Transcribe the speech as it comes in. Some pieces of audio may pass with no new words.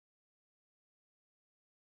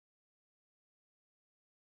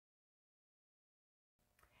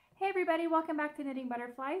Hey everybody, welcome back to Knitting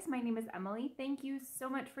Butterflies. My name is Emily. Thank you so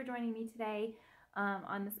much for joining me today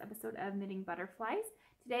on this episode of Knitting Butterflies.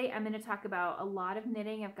 Today I'm going to talk about a lot of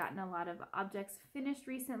knitting. I've gotten a lot of objects finished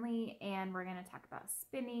recently, and we're going to talk about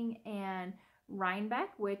spinning and Rhinebeck,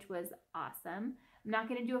 which was awesome. I'm not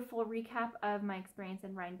going to do a full recap of my experience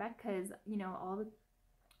in Rhinebeck because, you know,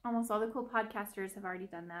 almost all the cool podcasters have already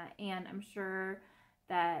done that, and I'm sure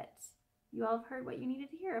that you all have heard what you needed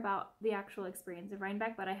to hear about the actual experience of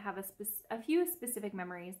Rhinebeck, but I have a few specific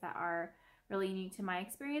memories that are really unique to my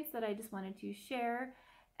experience that I just wanted to share.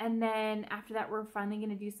 And then after that, we're finally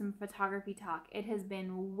going to do some photography talk. It has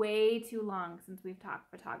been way too long since we've talked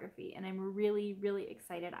photography, and I'm really, really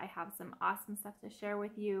excited. I have some awesome stuff to share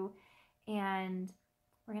with you, and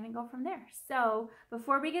we're going to go from there. So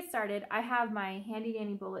before we get started, I have my handy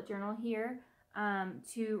dandy bullet journal here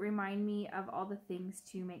to remind me of all the things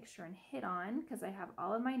to make sure and hit on, because I have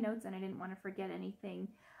all of my notes and I didn't want to forget anything.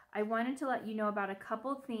 I wanted to let you know about a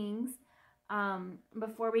couple things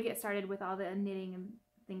before we get started with all the knitting and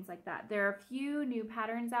things like that. There are a few new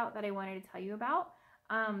patterns out that I wanted to tell you about.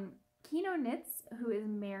 Kino Knits, who is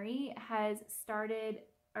Mary, has started,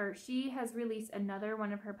 or she has released another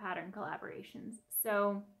one of her pattern collaborations.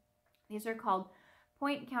 So these are called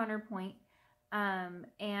Point Counterpoint.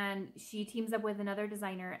 And she teams up with another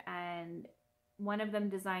designer, and one of them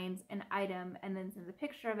designs an item and then sends a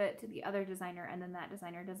picture of it to the other designer, and then that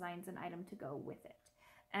designer designs an item to go with it.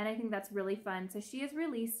 And I think that's really fun. So she has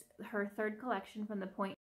released her third collection from the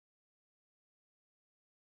Point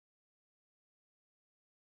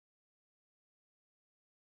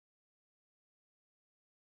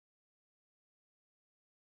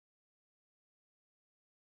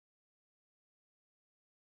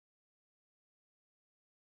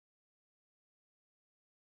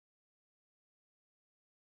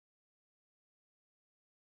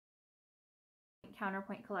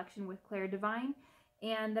Counterpoint collection with Claire Devine,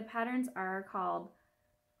 and the patterns are called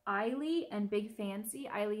Eily and Big Fancy.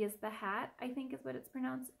 Eily is the hat, I think is what it's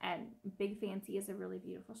pronounced, and Big Fancy is a really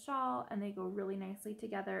beautiful shawl, and they go really nicely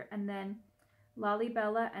together. And then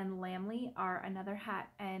Lollybella and Lamley are another hat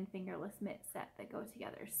and fingerless mitt set that go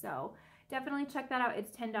together. So definitely check that out.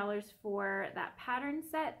 It's $10 for that pattern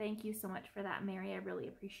set. Thank you so much for that, Mary. I really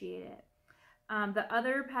appreciate it. The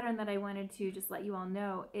other pattern that I wanted to just let you all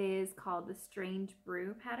know is called the Strange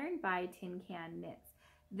Brew pattern by Tin Can Knits.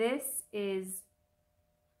 This is,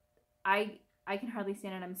 I can hardly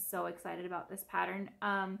stand it. I'm so excited about this pattern.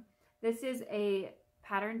 This is a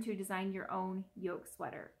pattern to design your own yoke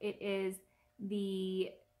sweater. It is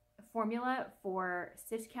the formula for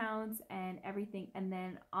stitch counts and everything, and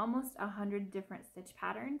then almost 100 different stitch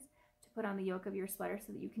patterns to put on the yoke of your sweater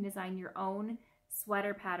so that you can design your own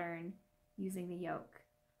sweater pattern using the yoke.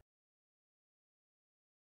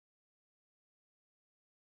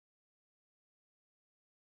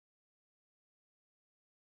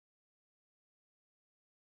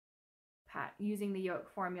 Using the yoke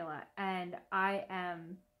formula, and I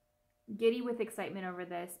am giddy with excitement over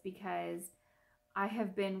this because I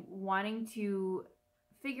have been wanting to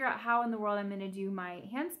figure out how in the world I'm going to do my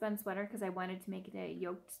hand spun sweater, because I wanted to make it a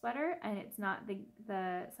yoked sweater and it's not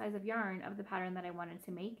the size of yarn of the pattern that I wanted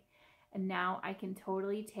to make. And now I can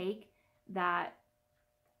totally take that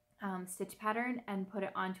stitch pattern and put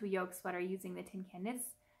it onto a yoke sweater using the Tin Can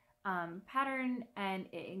Knits pattern, and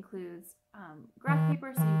it includes graph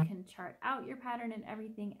paper so you can chart out your pattern and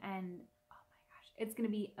everything, and oh my gosh, it's going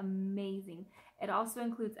to be amazing. It also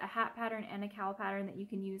includes a hat pattern and a cowl pattern that you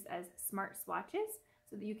can use as smart swatches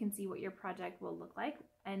so that you can see what your project will look like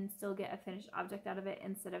and still get a finished object out of it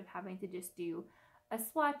instead of having to just do a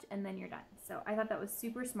swatch and then you're done. So I thought that was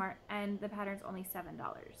super smart, and the pattern's only $7.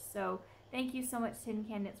 So thank you so much, Tin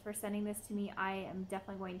Can Knits, for sending this to me. I am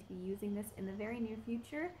definitely going to be using this in the very near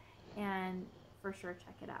future, and for sure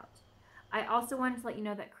check it out. I also wanted to let you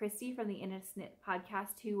know that Christy from the Knit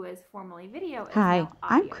podcast, who was formerly video, is Hi, now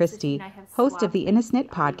I'm audio. Christy, So host of the Knit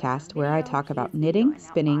podcast, where I talk about knitting,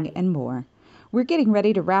 spinning, and more. We're getting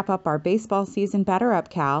ready to wrap up our baseball season Batter Up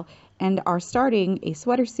Cal, and are starting a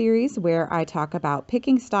sweater series where I talk about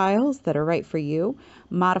picking styles that are right for you,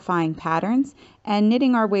 modifying patterns, and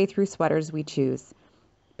knitting our way through sweaters we choose.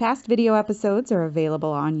 Past video episodes are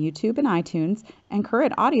available on YouTube and iTunes, and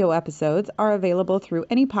current audio episodes are available through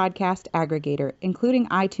any podcast aggregator, including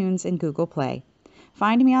iTunes and Google Play.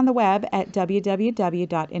 Find me on the web at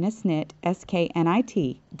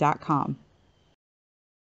www.innisknit.com.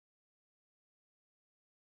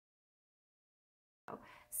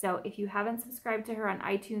 So if you haven't subscribed to her on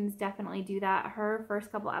iTunes, definitely do that. Her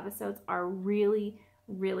first couple episodes are really,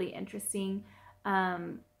 really interesting.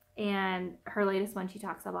 And her latest one, she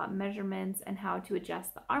talks about measurements and how to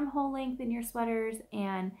adjust the armhole length in your sweaters.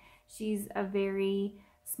 And she's a very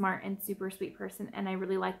smart and super sweet person. And I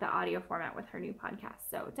really like the audio format with her new podcast.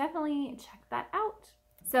 So definitely check that out.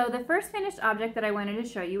 So the first finished object that I wanted to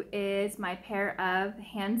show you is my pair of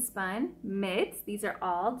hand spun mitts. These are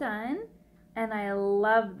all done and I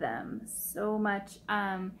love them so much.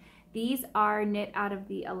 These are knit out of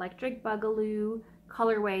the Electric Boogaloo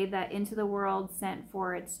colorway that Into the World sent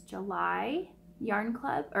for its July yarn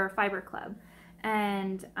club or fiber club.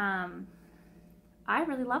 And I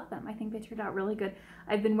really love them. I think they turned out really good.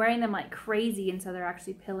 I've been wearing them like crazy, and so they're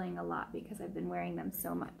actually pilling a lot because I've been wearing them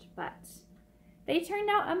so much, but they turned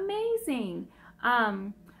out amazing.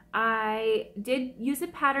 I did use a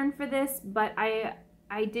pattern for this, but I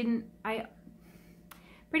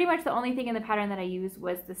pretty much the only thing in the pattern that I used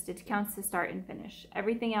was the stitch counts to start and finish.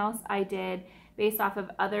 Everything else I did based off of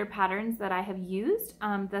other patterns that I have used.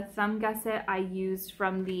 The thumb gusset I used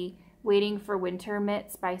from the Waiting for Winter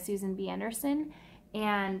mitts by Susan B. Anderson.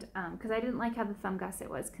 And because I didn't like how the thumb gusset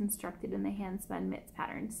was constructed in the hand spun mitts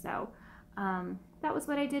pattern. So that was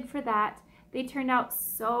what I did for that. They turned out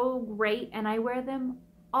so great and I wear them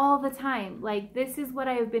all the time. Like, this is what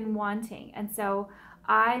I've been wanting. And so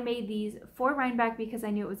I made these for Rhinebeck because I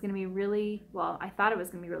knew it was going to be really, well, I thought it was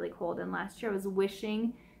going to be really cold. And last year I was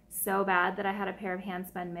wishing so bad that I had a pair of hand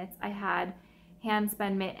spun mitts. I had hand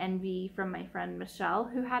spun mitt envy from my friend Michelle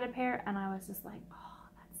who had a pair, and I was just like, oh,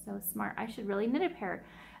 that's so smart. I should really knit a pair.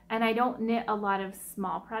 And I don't knit a lot of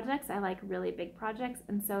small projects. I like really big projects,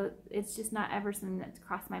 and so it's just not ever something that's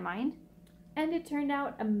crossed my mind. And it turned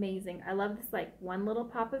out amazing. I love this like one little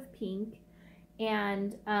pop of pink,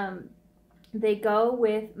 and they go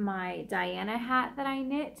with my Diana hat that I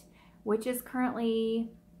knit, which is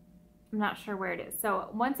currently, I'm not sure where it is. So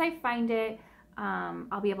once I find it,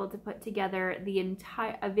 I'll be able to put together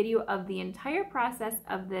a video of the entire process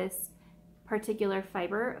of this particular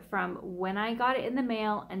fiber from when I got it in the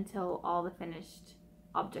mail until all the finished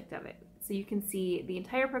object of it. So you can see the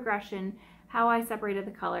entire progression, how I separated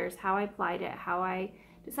the colors, how I applied it, how I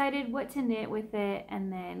decided what to knit with it,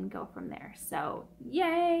 and then go from there. So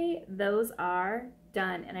yay, those are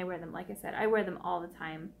done. And I wear them, like I said, I wear them all the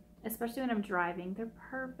time, especially when I'm driving. They're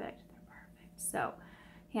perfect. They're perfect. So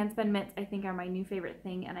hand spun mitts, I think, are my new favorite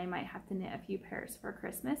thing, and I might have to knit a few pairs for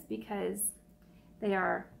Christmas because they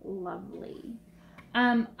are lovely.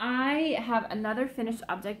 I have another finished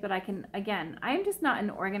object, but I can, again, I'm just not an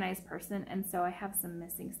organized person, and so I have some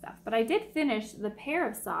missing stuff. But I did finish the pair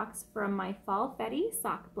of socks from my Fallfetti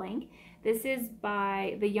sock blank. This is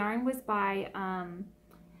by, the yarn was by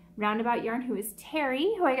Roundabout Yarn, who is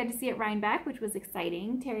Terry, who I got to see at Rhinebeck, which was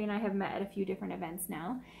exciting. Terry and I have met at a few different events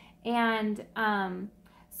now. And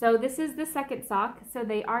so this is the second sock. So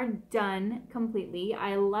they are done completely.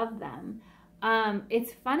 I love them.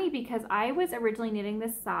 It's funny because I was originally knitting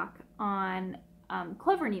this sock on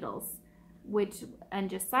clover needles, and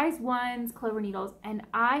just size 1s clover needles, and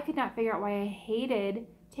I could not figure out why I hated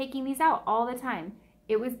taking these out all the time.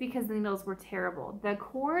 It was because the needles were terrible. The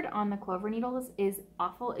cord on the clover needles is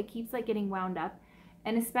awful. It keeps like getting wound up,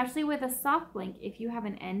 and especially with a sock blank, if you have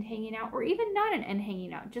an end hanging out, or even not an end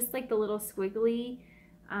hanging out, just like the little squiggly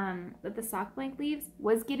that the sock blank leaves,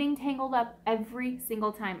 was getting tangled up every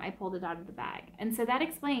single time I pulled it out of the bag. And so that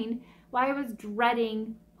explained why I was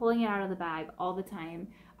dreading pulling it out of the bag all the time.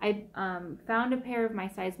 I found a pair of my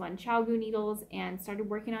size 1 Chalgu needles and started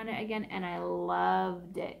working on it again, and I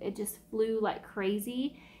loved it. It just flew like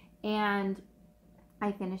crazy, and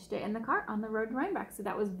I finished it in the cart on the road to Rhinebeck. So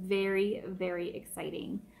that was very, very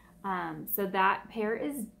exciting. So that pair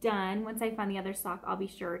is done. Once I find the other sock, I'll be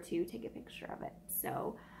sure to take a picture of it.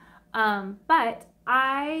 So, but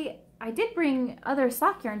I did bring other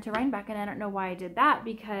sock yarn to Rhinebeck, and I don't know why I did that,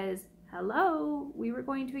 because hello, we were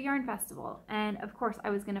going to a yarn festival, and of course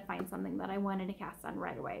I was going to find something that I wanted to cast on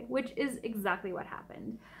right away, which is exactly what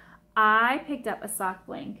happened. I picked up a sock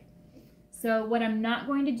blank. So what I'm not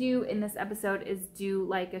going to do in this episode is do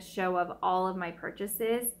like a show of all of my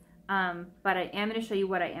purchases, but I am going to show you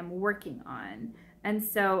what I am working on. And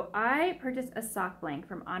so I purchased a sock blank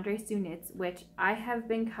from Andrea Sue Knits, which I have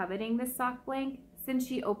been coveting this sock blank since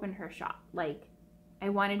she opened her shop. Like, I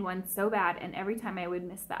wanted one so bad, and every time I would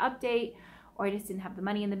miss the update, or I just didn't have the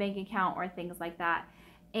money in the bank account, or things like that.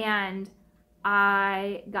 And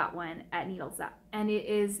I got one at Needles Up, and it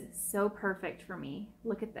is so perfect for me.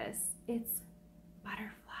 Look at this. It's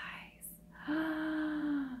butterflies.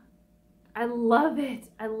 I love it.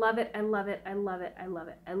 I love it. I love it. I love it. I love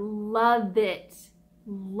it. I love it.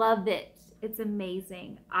 Love it. It's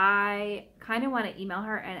amazing. I kind of want to email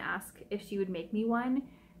her and ask if she would make me one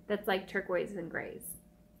that's like turquoise and grays.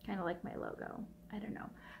 kind of like my logo. I don't know.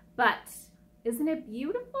 But isn't it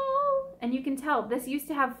beautiful? And you can tell this used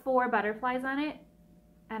to have 4 butterflies on it,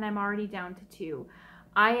 and I'm already down to 2.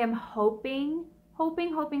 I am hoping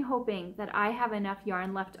that I have enough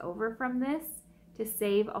yarn left over from this to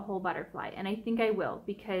save a whole butterfly. And I think I will,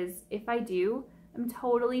 because if I do, I'm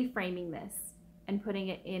totally framing this and putting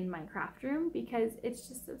it in my craft room because it's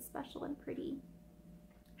just so special and pretty.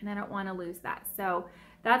 And I don't want to lose that. So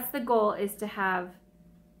that's the goal, is to have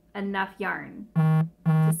enough yarn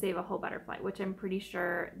to save a whole butterfly, which I'm pretty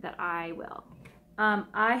sure that I will.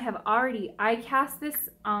 I cast this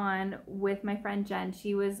on with my friend Jen.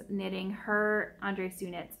 She was knitting her Andrea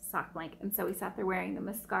Sunit's sock blanket, and so we sat there wearing them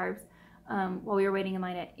as scarves while we were waiting in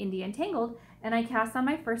line at Indie Untangled, and I cast on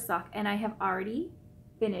my first sock, and I have already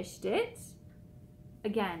finished it.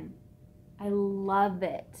 Again, I love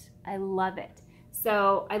it. I love it.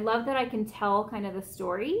 So I love that I can tell kind of the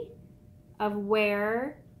story of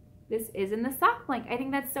where this is in the sock blanket. I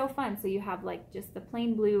think that's so fun. So you have like just the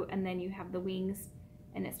plain blue, and then you have the wings,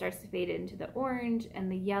 and it starts to fade into the orange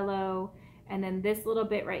and the yellow. And then this little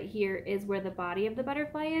bit right here is where the body of the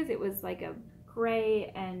butterfly is. It was like a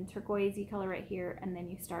gray and turquoisey color right here, and then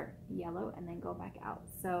you start yellow and then go back out.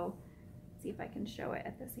 So see if I can show it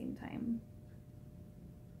at the same time.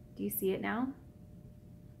 Do you see it now?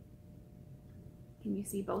 Can you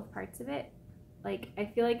see both parts of it? Like, I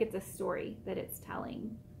feel like it's a story that it's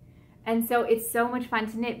telling. And so it's so much fun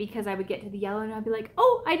to knit, because I would get to the yellow and I'd be like,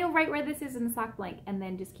 oh, I know right where this is in the sock blank, and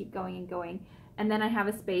then just keep going and going. And then I have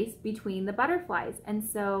a space between the butterflies. And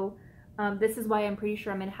so this is why I'm pretty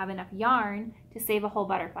sure I'm gonna have enough yarn to save a whole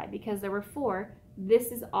butterfly, because there were 4.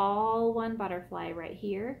 This is all one butterfly right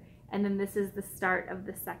here. And then this is the start of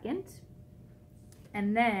the second.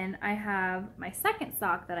 And then I have my second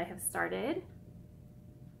sock that I have started,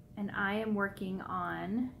 and I am working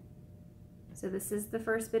on, so this is the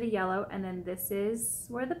first bit of yellow, and then this is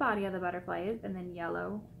where the body of the butterfly is, and then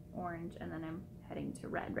yellow, orange, and then I'm heading to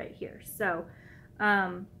red right here. So,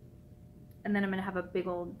 and then I'm gonna have a big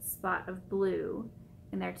old spot of blue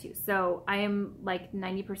in there too. So I am like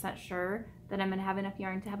 90% sure that I'm gonna have enough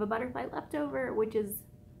yarn to have a butterfly left over, which is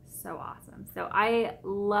so awesome. So I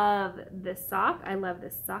love this sock. I love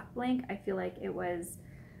this sock blank. I feel like it was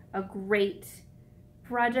a great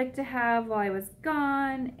project to have while I was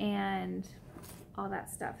gone and all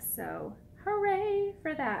that stuff. So hooray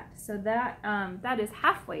for that. So that that is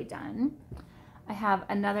halfway done. I have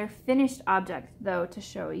another finished object though to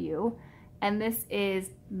show you, and this is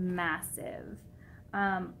massive.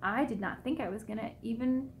 I did not think I was gonna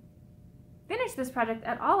even finish this project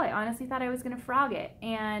at all. I honestly thought I was gonna frog it,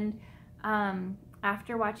 and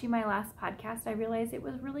after watching my last podcast, I realized it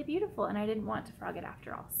was really beautiful and I didn't want to frog it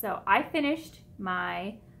after all. So I finished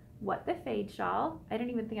my What the Fade shawl. I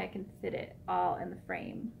don't even think I can fit it all in the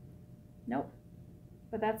frame. Nope,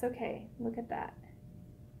 but that's okay. Look at that.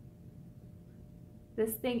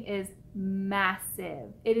 This thing is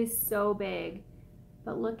massive. It is so big,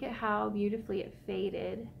 but look at how beautifully it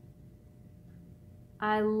faded.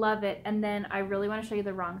 I love it. And then I really want to show you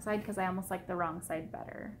the wrong side, because I almost like the wrong side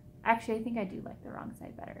better. Actually, I think I do like the wrong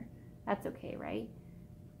side better. That's okay, right?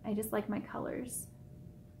 I just like my colors.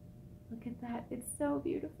 Look at that. It's so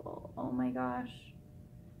beautiful. Oh my gosh.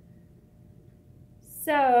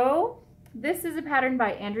 So this is a pattern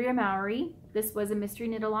by Andrea Mowry. This was a mystery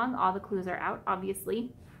knit along. All the clues are out,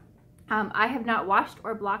 obviously. I have not washed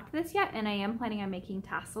or blocked this yet, and I am planning on making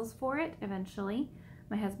tassels for it eventually.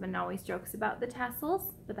 My husband always jokes about the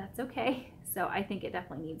tassels, but that's okay. So I think it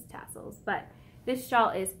definitely needs tassels. But this shawl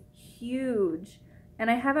is huge,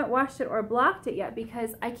 and I haven't washed it or blocked it yet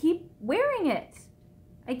because I keep wearing it.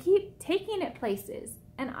 I keep taking it places,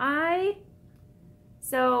 and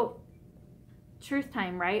so truth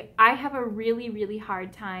time, right? I have a really, really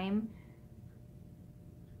hard time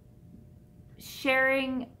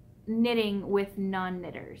sharing knitting with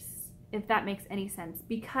non-knitters, if that makes any sense,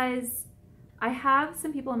 because I have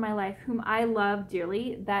some people in my life whom I love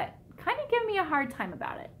dearly that kind of give me a hard time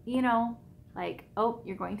about it, you know, like, oh,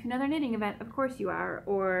 you're going to another knitting event, of course you are,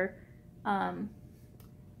 or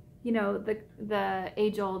you know, the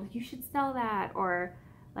age-old, you should sell that, or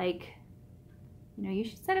like, you know, you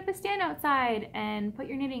should set up a stand outside and put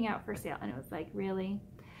your knitting out for sale. And it was like, really?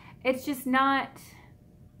 It's just not,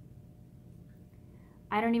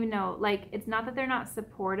 I don't even know, like, it's not that they're not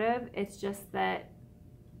supportive, it's just that,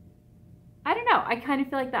 I don't know, I kind of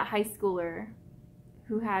feel like that high schooler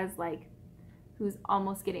who has like, who's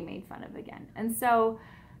almost getting made fun of again. And so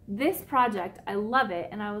this project, I love it,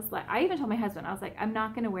 and I was like, I even told my husband, I was like, I'm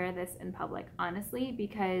not going to wear this in public, honestly,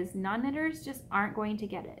 because non-knitters just aren't going to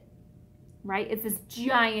get it, right? It's this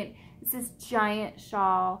giant It's this giant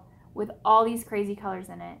shawl with all these crazy colors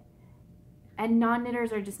in it. And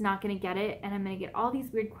non-knitters are just not going to get it. And I'm going to get all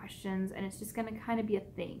these weird questions. And it's just going to kind of be a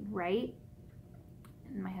thing, right?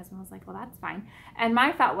 And my husband was like, well, that's fine. And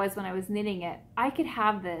my thought was, when I was knitting it, I could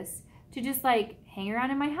have this to just like hang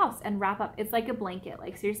around in my house and wrap up. It's like a blanket.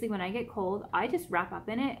 Like seriously, when I get cold, I just wrap up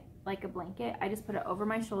in it like a blanket. I just put it over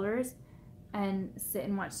my shoulders and sit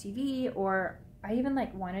and watch TV. Or I even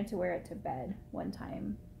like wanted to wear it to bed one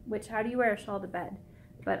time, which how do you wear a shawl to bed?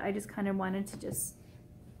 But I just kind of wanted to just,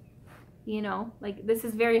 you know, like this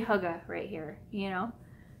is very hygge right here, you know?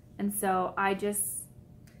 And so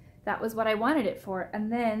that was what I wanted it for.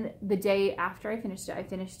 And then the day after I finished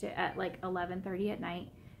it at like 11:30 at night.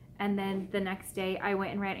 And then the next day I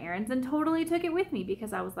went and ran errands and totally took it with me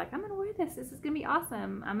because I was like, I'm going to wear this. This is going to be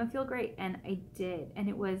awesome. I'm going to feel great. And I did. And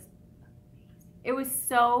it was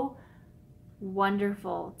so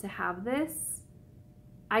wonderful to have this.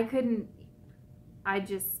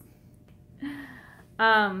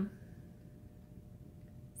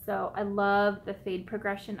 So I love the fade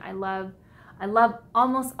progression. I love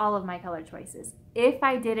almost all of my color choices. If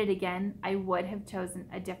I did it again, I would have chosen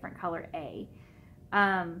a different color A.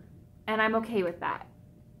 And I'm okay with that.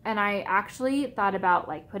 And I actually thought about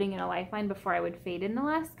like putting in a lifeline before I would fade in the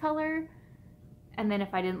last color. And then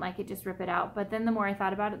if I didn't like it, just rip it out. But then the more I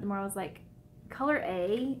thought about it, the more I was like, color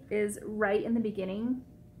A is right in the beginning.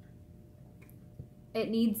 It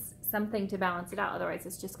needs something to balance it out. Otherwise,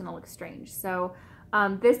 it's just going to look strange. So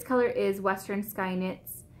this color is Western Sky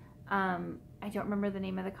Knits. I don't remember the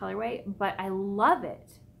name of the colorway, but I love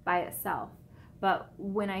it by itself. But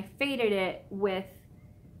when I faded it with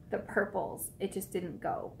the purples, it just didn't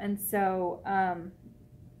go. And so I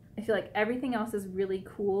feel like everything else is really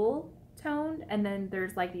cool toned, and then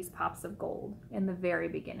there's like these pops of gold in the very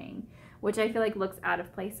beginning, which I feel like looks out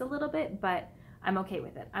of place a little bit, but I'm okay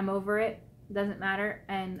with it. I'm over it. Doesn't matter.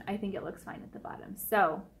 And I think it looks fine at the bottom.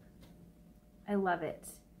 So I love it.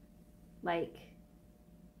 Like,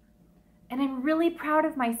 and I'm really proud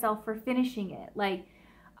of myself for finishing it. Like,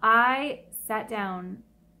 I sat down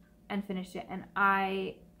and finished it, and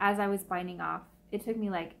as I was binding off, it took me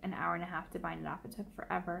like an hour and a half to bind it off. It took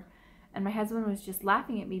forever. And my husband was just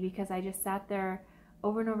laughing at me because I just sat there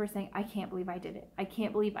over and over saying, I can't believe I did it. I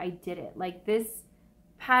can't believe I did it. Like, this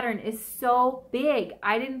pattern is so big.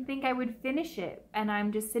 I didn't think I would finish it. And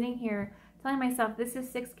I'm just sitting here telling myself, this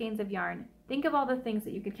is 6 skeins of yarn. Think of all the things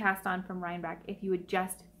that you could cast on from Rhinebeck if you would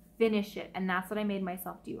just finish it. And that's what I made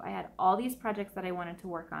myself do. I had all these projects that I wanted to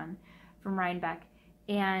work on from Rhinebeck.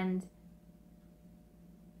 And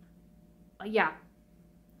yeah.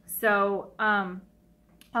 So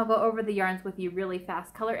I'll go over the yarns with you really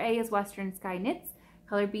fast. Color A is Western Sky Knits.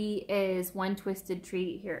 Color B is One Twisted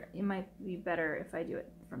Tree. Here, it might be better if I do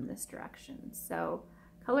it from this direction. So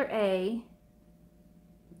color A,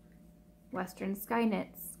 Western Sky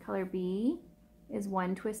Knits. Color B is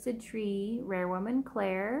One Twisted Tree, Rare Woman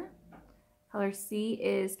Claire. Color C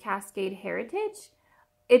is Cascade Heritage.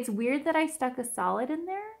 It's weird that I stuck a solid in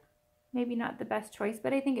there. Maybe not the best choice,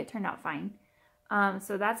 but I think it turned out fine.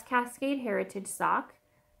 So that's Cascade Heritage Sock.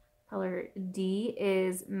 Color D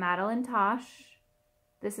is Madeline Tosh.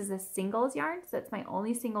 This is a singles yarn, so that's my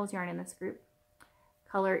only singles yarn in this group.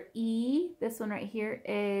 Color E, this one right here,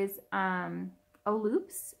 is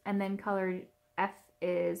Loops, and then color F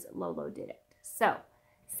is Lolodidit. So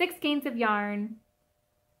 6 skeins of yarn,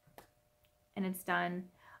 and it's done.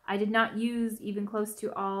 I did not use even close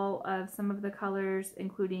to all of some of the colors,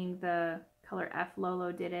 including the color F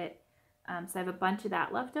Lolodidit. So I have a bunch of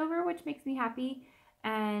that left over, which makes me happy.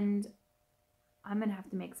 And I'm going to have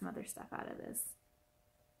to make some other stuff out of this.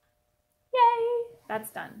 Yay! That's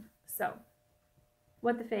done. So,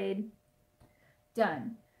 what the fade?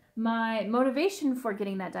 Done. My motivation for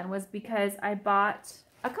getting that done was because I bought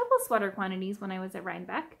a couple sweater quantities when I was at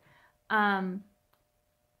Rhinebeck.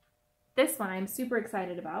 This one I'm super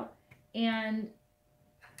excited about. And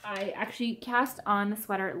I actually cast on the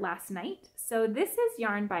sweater last night. So this is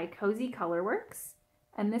yarn by Cozy Colorworks.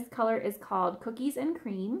 And this color is called Cookies and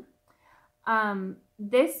Cream.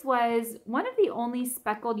 This was one of the only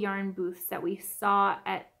speckled yarn booths that we saw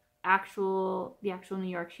at the actual New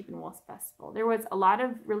York Sheep and Wool Festival. There was a lot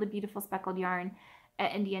of really beautiful speckled yarn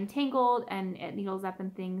at Indie Untangled and at Needles Up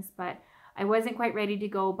and things, but I wasn't quite ready to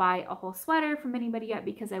go buy a whole sweater from anybody yet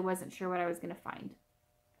because I wasn't sure what I was going to find.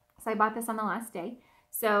 So I bought this on the last day.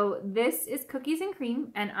 So this is Cookies and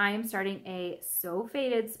Cream, and I am starting a So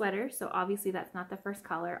Faded sweater. So obviously that's not the first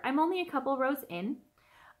color. I'm only a couple rows in.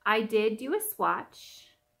 I did do a swatch,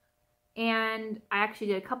 and I actually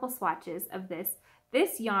did a couple swatches of this.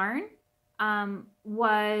 This yarn,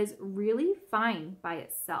 was really fine by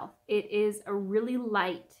itself. It is a really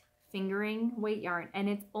light fingering weight yarn, and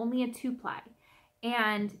it's only a 2-ply.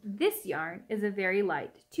 And this yarn is a very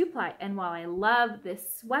light 2-ply. And while I love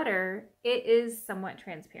this sweater, it is somewhat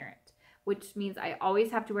transparent, which means I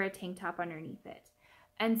always have to wear a tank top underneath it.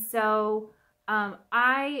 And so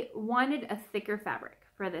I wanted a thicker fabric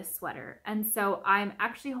for this sweater. And so I'm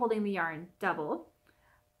actually holding the yarn double.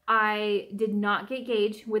 I did not get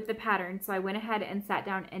gauge with the pattern, so I went ahead and sat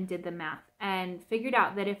down and did the math and figured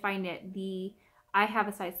out that if I knit I have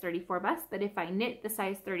a size 34 bust, that if I knit the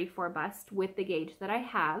size 34 bust with the gauge that I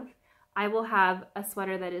have, I will have a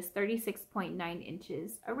sweater that is 36.9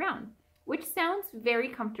 inches around, which sounds very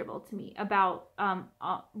comfortable to me, about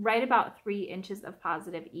right about 3 inches of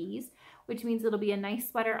positive ease, which means it'll be a nice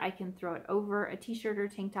sweater. I can throw it over a t-shirt or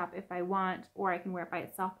tank top if I want, or I can wear it by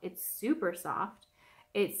itself. It's super soft.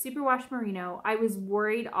 It's super wash merino. I was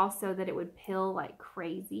worried also that it would pill like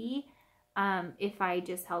crazy if I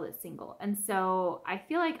just held it single. And so I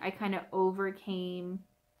feel like I kind of overcame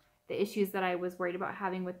the issues that I was worried about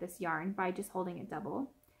having with this yarn by just holding it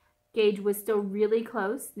double. Gauge was still really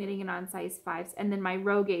close, knitting it on size 5s, and then my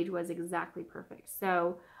row gauge was exactly perfect.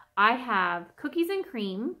 So I have Cookies and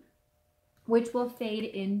Cream, which will fade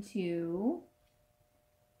into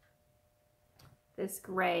this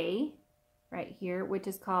gray right here, which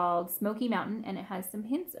is called Smoky Mountain, and it has some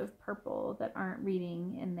hints of purple that aren't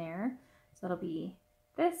reading in there. So it'll be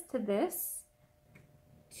this to this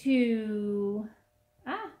to,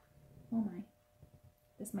 oh my,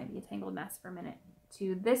 this might be a tangled mess for a minute,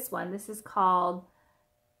 to this one. This is called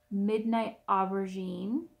Midnight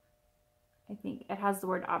Aubergine. I think it has the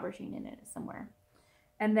word aubergine in it somewhere.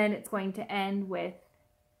 And then it's going to end with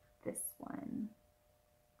this one.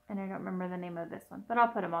 And I don't remember the name of this one, but I'll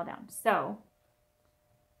put them all down. So,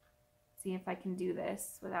 see if I can do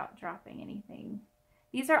this without dropping anything.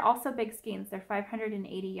 These are also big skeins. They're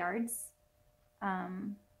 580 yards.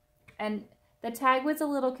 And the tag was a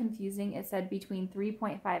little confusing. It said between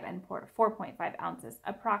 3.5 and 4.5 ounces,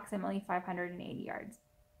 approximately 580 yards.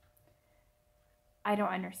 I don't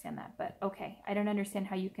understand that, but okay. I don't understand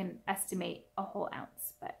how you can estimate a whole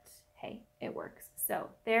ounce, but hey, it works. So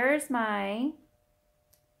there's my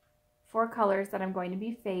 4 colors that I'm going to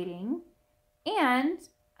be fading. And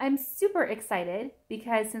I'm super excited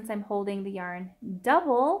because since I'm holding the yarn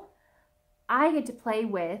double, I get to play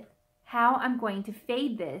with how I'm going to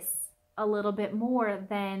fade this a little bit more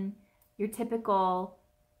than your typical,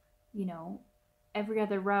 you know, every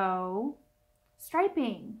other row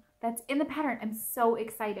striping that's in the pattern. I'm so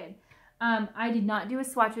excited. I did not do a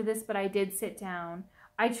swatch of this, but I did sit down.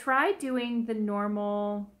 I tried doing the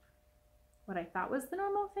normal, what I thought was the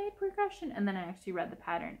normal fade progression, and then I actually read the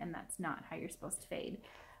pattern, and that's not how you're supposed to fade.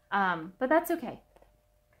 But that's okay.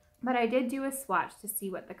 But I did do a swatch to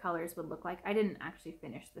see what the colors would look like. I didn't actually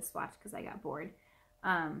finish the swatch because I got bored.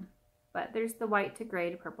 But there's the white to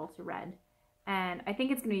gray to purple to red. And I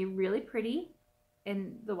think it's going to be really pretty.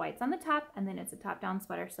 And the white's on the top, and then it's a top-down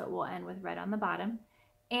sweater, so it will end with red on the bottom.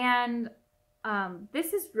 And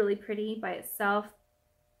this is really pretty by itself.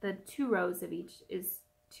 The 2 rows of each is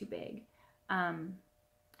too big.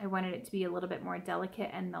 I wanted it to be a little bit more delicate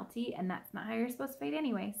and melty, and that's not how you're supposed to fade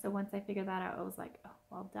anyway. So once I figured that out, I was like, oh,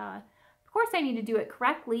 well, duh. Of course I need to do it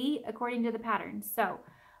correctly according to the pattern. So,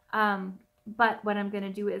 but what I'm going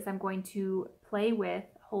to do is I'm going to play with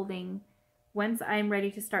holding, once I'm ready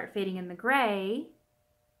to start fading in the gray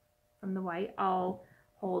from the white, I'll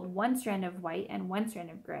hold 1 strand of white and 1 strand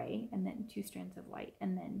of gray, and then 2 strands of white,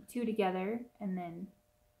 and then 2 together, and then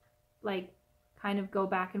like kind of go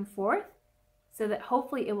back and forth, so that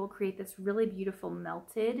hopefully it will create this really beautiful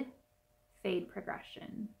melted fade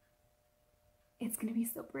progression. It's going to be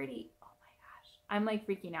so pretty. Oh my gosh. I'm like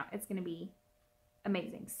freaking out. It's going to be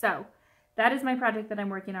amazing. So that is my project that I'm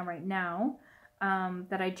working on right now,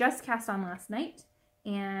 that I just cast on last night,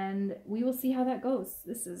 and we will see how that goes.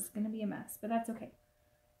 This is going to be a mess, but that's okay.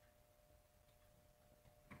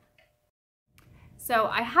 So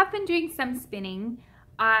I have been doing some spinning.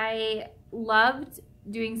 I loved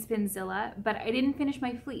doing Spinzilla, but I didn't finish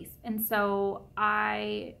my fleece, and so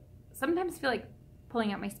I sometimes feel like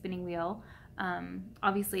pulling out my spinning wheel.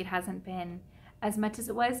 Obviously it hasn't been as much as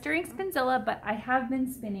it was during Spinzilla, but I have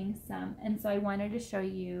been spinning some, and so I wanted to show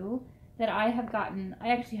you that I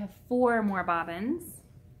actually have 4 more bobbins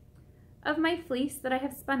of my fleece that I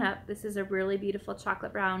have spun up. This is a really beautiful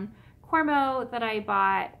chocolate brown Cormo that I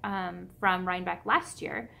bought from Rhinebeck last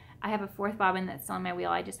year. I have a 4th bobbin that's still on my wheel.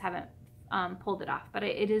 I just haven't pulled it off, but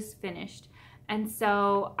it is finished. And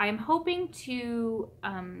so I'm hoping to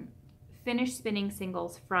finish spinning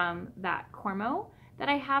singles from that Cormo that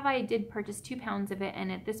I have. I did purchase 2 pounds of it,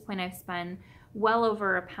 and at this point I've spun well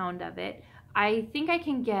over a pound of it. I think I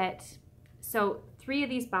can get, so 3 of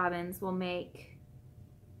these bobbins will make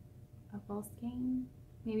a full skein,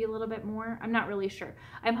 maybe a little bit more. I'm not really sure.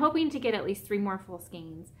 I'm hoping to get at least 3 more full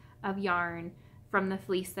skeins of yarn from the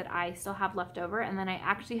fleece that I still have left over. And then I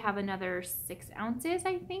actually have another 6 ounces,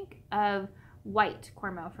 I think, of white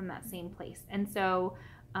cornmeal from that same place. And so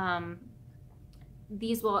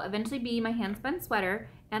these will eventually be my hand spun sweater.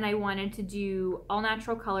 And I wanted to do all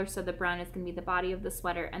natural colors, so the brown is going to be the body of the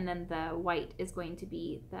sweater, and then the white is going to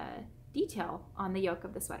be the detail on the yoke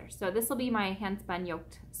of the sweater. So this will be my hand spun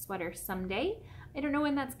yoked sweater someday. I don't know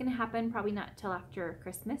when that's going to happen, probably not till after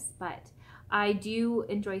Christmas, but I do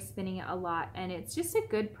enjoy spinning it a lot, and it's just a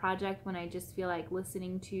good project when I just feel like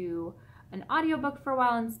listening to an audiobook for a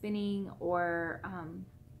while and spinning, or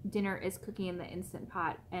dinner is cooking in the Instant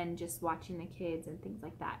Pot and just watching the kids and things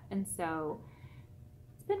like that. And so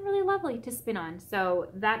it's been really lovely to spin on. So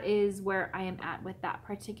that is where I am at with that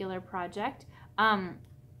particular project.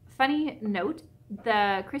 Funny note,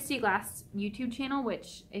 the Christy Glass YouTube channel,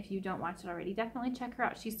 which if you don't watch it already, definitely check her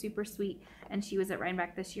out. She's super sweet, and she was at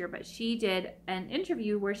Rhinebeck this year, but she did an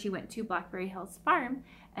interview where she went to Blackberry Hills Farm,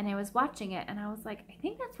 and I was watching it, and I was like, I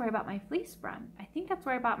think that's where I bought my fleece from. I think that's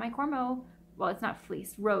where I bought my cornmeal, well, it's not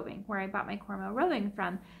fleece, roving, where I bought my cornmeal roving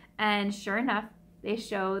from. And sure enough, they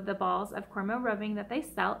show the balls of cornmeal roving that they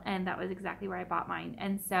sell, and that was exactly where I bought mine.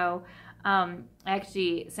 And so I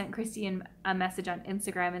actually sent Christy a message on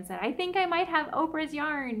Instagram and said, I think I might have Oprah's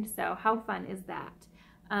yarn. So how fun is that?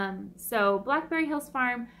 So Blackberry Hills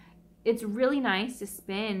Farm, it's really nice to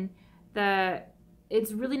spin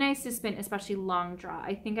especially long draw.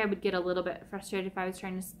 I think I would get a little bit frustrated if I was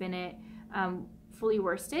trying to spin it fully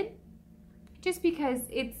worsted, just because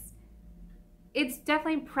it's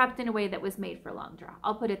definitely prepped in a way that was made for long draw.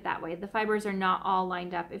 I'll put it that way. The fibers are not all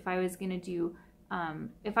lined up. If I was going to do,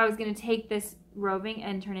 if I was going to take this roving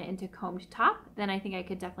and turn it into combed top, then I think I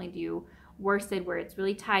could definitely do worsted, where it's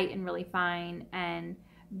really tight and really fine and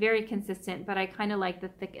very consistent, but I kind of like the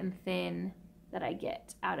thick and thin that I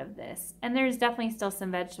get out of this. And there's definitely still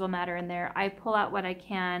some vegetable matter in there. I pull out what I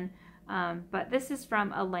can. But this is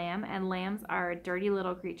from a lamb, and lambs are dirty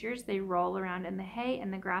little creatures. They roll around in the hay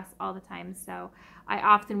and the grass all the time. So I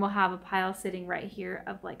often will have a pile sitting right here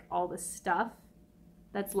of like all the stuff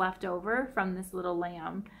that's left over from this little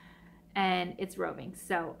lamb, and it's roving.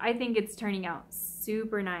 So I think it's turning out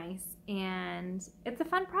super nice, and it's a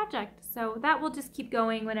fun project. So that will just keep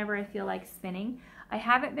going whenever I feel like spinning. I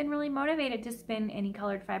haven't been really motivated to spin any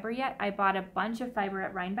colored fiber yet. I bought a bunch of fiber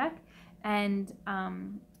at Rhinebeck, and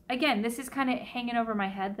again, this is kind of hanging over my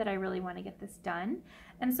head that I really want to get this done.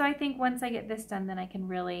 And so I think once I get this done, then I can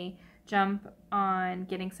really jump on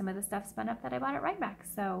getting some of the stuff spun up that I bought at Rhinebeck.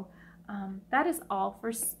 So that is all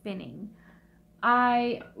for spinning.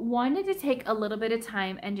 I wanted to take a little bit of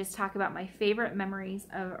time and just talk about my favorite memories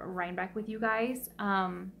of Rhinebeck with you guys.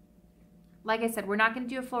 Like I said, we're not going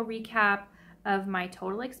to do a full recap of my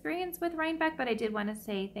total experience with Rhinebeck, but I did want to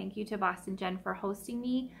say thank you to Boston Jen for hosting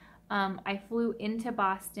me. I flew into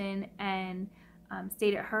Boston and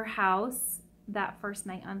stayed at her house that first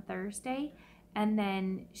night on Thursday, and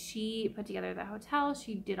then she put together the hotel.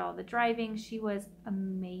 She did all the driving. She was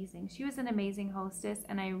amazing. She was an amazing hostess,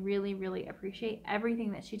 and I really, really appreciate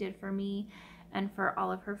everything that she did for me and for all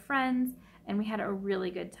of her friends, and we had a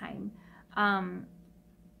really good time.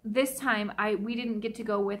 This time, we didn't get to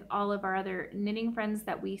go with all of our other knitting friends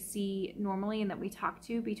that we see normally and that we talk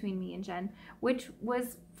to between me and Jen, which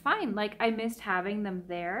was fine. Like, I missed having them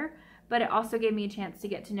there, but it also gave me a chance to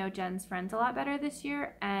get to know Jen's friends a lot better this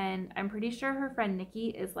year, and I'm pretty sure her friend Nikki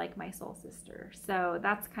is like my soul sister, so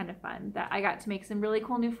that's kind of fun that I got to make some really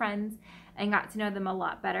cool new friends and got to know them a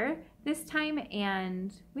lot better this time,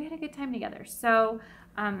 and we had a good time together. So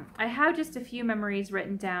I have just a few memories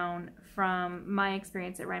written down from my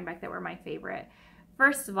experience at Rhinebeck that were my favorite.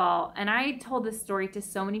 First of all, and I told this story to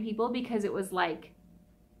so many people because it was like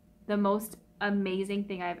the most amazing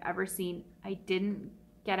thing I've ever seen. I didn't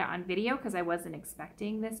get it on video because I wasn't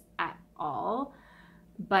expecting this at all,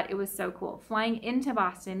 but it was so cool. Flying into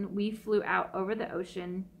Boston, we flew out over the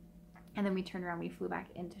ocean, and then we turned around, we flew back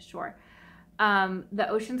into shore. The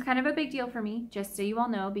ocean's kind of a big deal for me, just so you all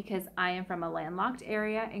know, because I am from a landlocked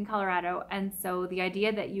area in Colorado, and so the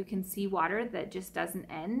idea that you can see water that just doesn't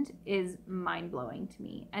end is mind-blowing to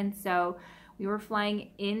me. And so we were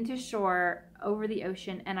flying into shore over the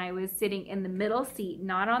ocean, and I was sitting in the middle seat,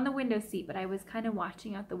 not on the window seat, but I was kind of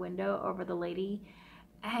watching out the window over the lady,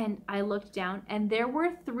 and I looked down, and there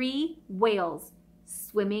were 3 whales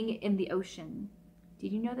swimming in the ocean.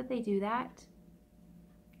 Did you know that they do that?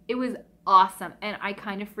 It was awesome. And I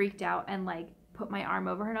kind of freaked out and like put my arm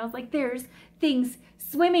over her and I was like, there's things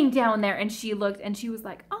swimming down there. And she looked and she was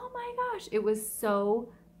like, oh my gosh, it was so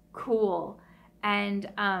cool. And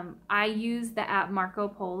I use the app Marco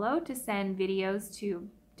Polo to send videos to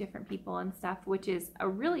different people and stuff, which is a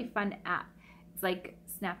really fun app. It's like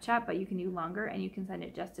Snapchat, but you can do longer and you can send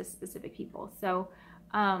it just to specific people. So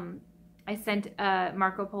I sent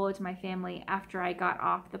Marco Polo to my family after I got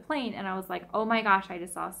off the plane, and I was like, oh my gosh, I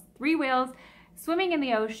just saw 3 whales swimming in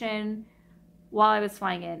the ocean while I was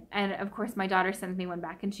flying in. And of course my daughter sends me one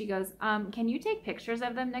back and she goes, can you take pictures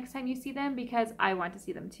of them next time you see them, because I want to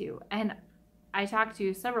see them too. And I talked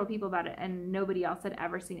to several people about it and nobody else had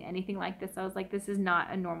ever seen anything like this. I was like, this is not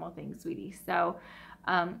a normal thing, sweetie. So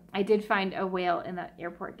I did find a whale in the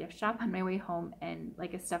airport gift shop on my way home, and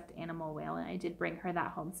like a stuffed animal whale, and I did bring her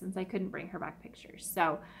that home since I couldn't bring her back pictures.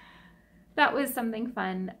 So that was something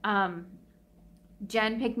fun.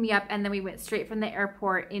 Jen picked me up and then we went straight from the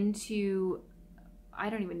airport into, I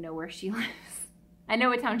don't even know where she lives. I know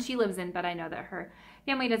what town she lives in, but I know that her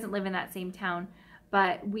family doesn't live in that same town.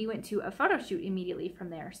 But we went to a photo shoot immediately from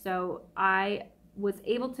there. So I was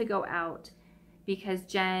able to go out because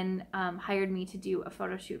Jen hired me to do a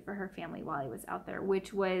photo shoot for her family while I was out there,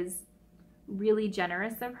 which was really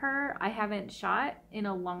generous of her. I haven't shot in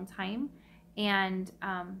a long time, and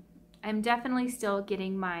I'm definitely still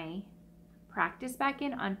getting my practice back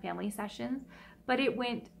in on family sessions, but it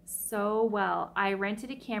went so well. I rented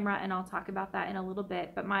a camera, and I'll talk about that in a little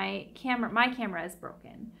bit, but my camera is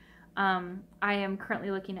broken. I am currently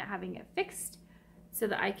looking at having it fixed so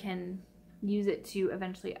that I can use it to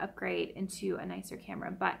eventually upgrade into a nicer camera.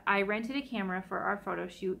 But I rented a camera for our photo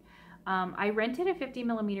shoot. I rented a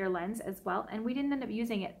 50mm lens as well, and we didn't end up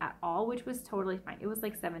using it at all, which was totally fine. It was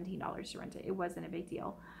like $17 to rent it. It wasn't a big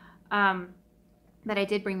deal. But I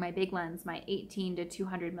did bring my big lens, my 18 to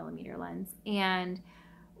 200mm lens, and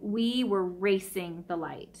we were racing the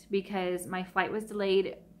light because my flight was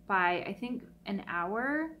delayed by, I think, an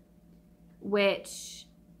hour, which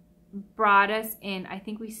brought us in. I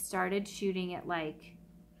think we started shooting at like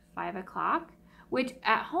 5 o'clock, which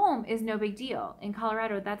at home is no big deal. In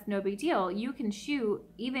Colorado, that's no big deal. You can shoot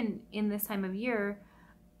even in this time of year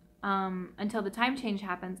until the time change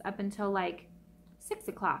happens, up until like 6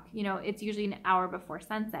 o'clock. You know, it's usually an hour before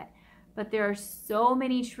sunset. But there are so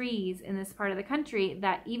many trees in this part of the country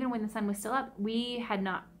that even when the sun was still up, we had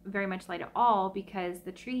not very much light at all because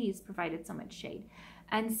the trees provided so much shade.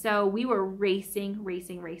 And so we were racing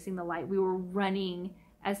the light. We were running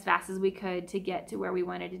as fast as we could to get to where we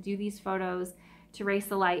wanted to do these photos, to race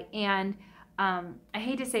the light. And I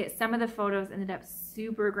hate to say it, some of the photos ended up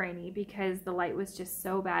super grainy because the light was just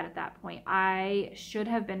so bad at that point. I should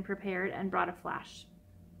have been prepared and brought a flash.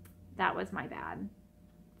 That was my bad.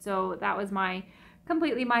 So that was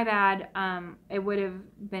completely my bad. It would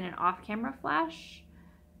have been an off-camera flash.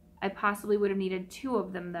 I possibly would have needed 2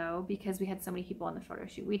 of them though, because we had so many people on the photo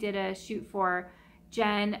shoot. We did a shoot for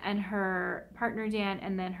Jen and her partner Dan,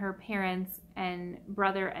 and then her parents and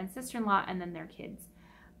brother and sister-in-law, and then their kids.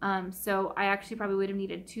 So I actually probably would have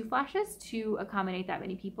needed 2 flashes to accommodate that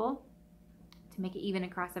many people, to make it even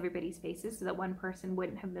across everybody's faces so that one person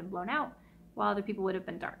wouldn't have been blown out while other people would have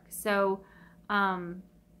been dark. So,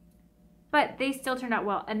 but they still turned out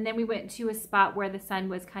well. And then we went to a spot where the sun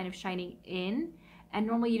was kind of shining in. And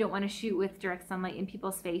normally you don't want to shoot with direct sunlight in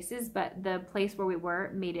people's faces, but the place where we were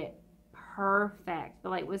made it perfect. The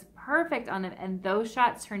light was perfect on them, and those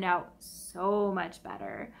shots turned out so much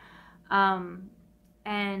better.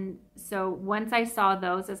 And so once I saw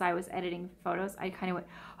those as I was editing photos, I kind of went,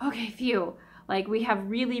 okay, phew. Like, we have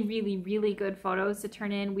really good photos to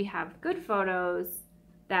turn in. We have good photos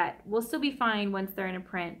that will still be fine once they're in a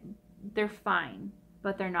print. They're fine,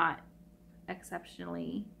 but they're not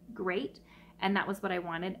exceptionally great. And that was what I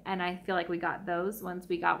wanted. And I feel like we got those once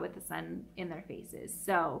we got with the sun in their faces.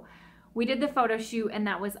 So we did the photo shoot, and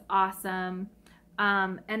that was awesome.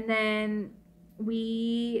 And then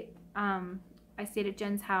I stayed at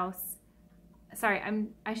Jen's house. Sorry,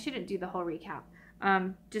 I shouldn't do the whole recap.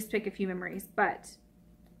 Just pick a few memories. But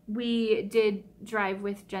we did drive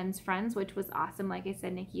with Jen's friends, which was awesome. Like I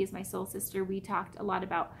said, Nikki is my soul sister. We talked a lot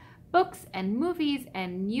about books and movies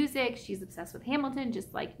and music. She's obsessed with Hamilton,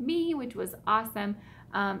 just like me, which was awesome.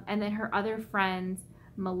 And then her other friends,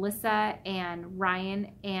 Melissa and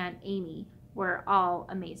Ryan and Amy, were all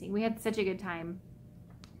amazing. We had such a good time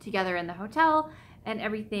together in the hotel and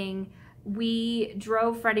everything. We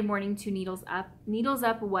drove Friday morning to Needles Up. Needles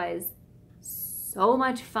Up was so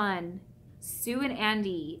much fun. Sue and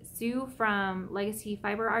Andy, Sue from Legacy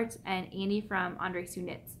Fiber Arts and Andy from Andre Sue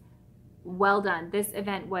Knits. well done. This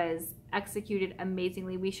event was executed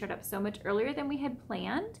amazingly. We showed up so much earlier than we had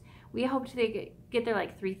planned. We hoped to get there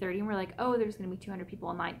like 3:30, and we're like, oh, there's going to be 200 people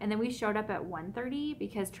in line. And then we showed up at 1:30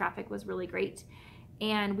 because traffic was really great.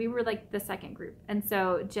 And we were like the second group. And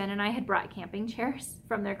so Jen and I had brought camping chairs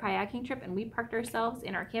from their kayaking trip, and we parked ourselves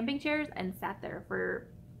in our camping chairs and sat there for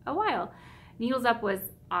a while. Needles Up was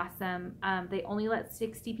awesome. They only let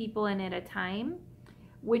 60 people in at a time,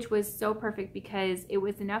 which was so perfect because it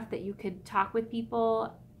was enough that you could talk with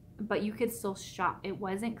people, but you could still shop. It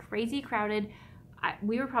wasn't crazy crowded.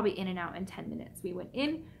 We were probably in and out in 10 minutes. We went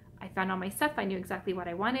in, I found all my stuff, I knew exactly what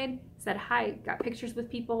I wanted, said hi, got pictures with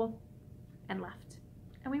people, and left.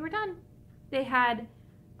 And we were done. They had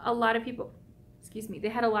a lot of people, they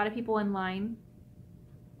had a lot of people in line,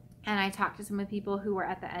 and I talked to some of the people who were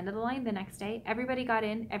at the end of the line the next day. Everybody got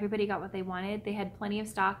in, everybody got what they wanted. They had plenty of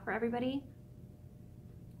stock for everybody.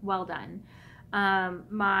 Well done.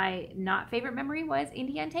 My not favorite memory was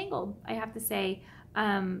India Untangled. I have to say,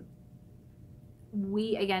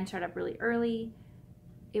 we again showed up really early.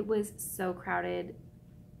 It was so crowded.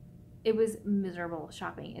 It was miserable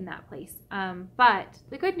shopping in that place. But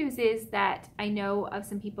the good news is that I know of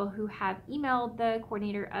some people who have emailed the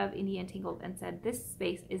coordinator of India Untangled and said this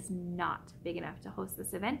space is not big enough to host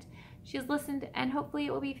this event. She has listened, and hopefully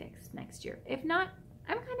it will be fixed next year. If not,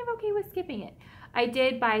 I'm kind of okay with skipping it. I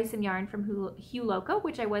did buy some yarn from Hugh Loco,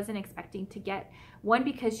 which I wasn't expecting to get. One,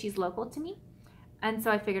 because she's local to me, and so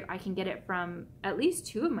I figured I can get it from at least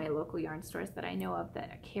 2 of my local yarn stores that I know of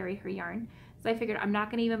that carry her yarn. So I figured I'm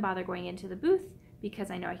not going to even bother going into the booth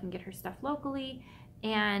because I know I can get her stuff locally.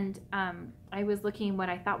 And I was looking what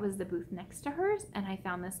I thought was the booth next to hers, and I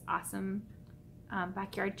found this awesome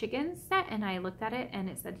backyard chicken set, and I looked at it and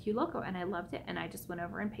it said Hugh Loco, and I loved it, and I just went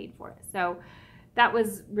over and paid for it. So that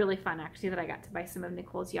was really fun, actually, that I got to buy some of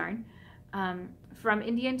Nicole's yarn from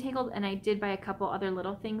India Untangled, and I did buy a couple other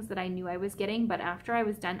little things that I knew I was getting, but after I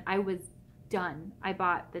was done, I was done. I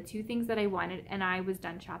bought the 2 things that I wanted, and I was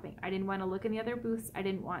done shopping. I didn't want to look in the other booths. I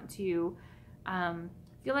didn't want to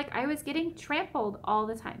feel like I was getting trampled all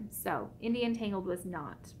the time. So India Untangled was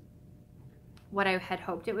not what I had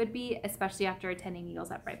hoped it would be, especially after attending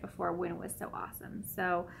Needles Up right before when it was so awesome.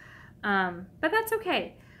 So, but that's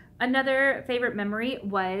okay. Another favorite memory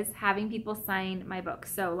was having people sign my book.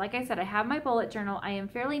 So like I said, I have my bullet journal. I am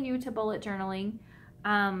fairly new to bullet journaling,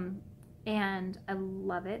 and I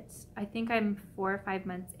love it. I think I'm 4 or 5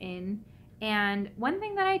 months in. And one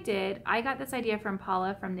thing that I did, I got this idea from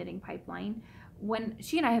Paula from Knitting Pipeline. When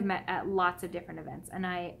she and I have met at lots of different events, and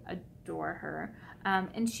I adore her.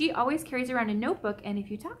 And she always carries around a notebook, and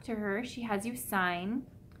if you talk to her, she has you sign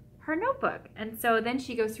her notebook. And so then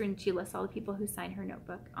she goes through and she lists all the people who sign her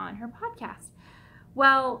notebook on her podcast.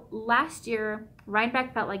 Well, last year,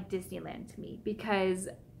 Rhinebeck felt like Disneyland to me because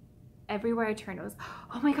everywhere I turned, it was,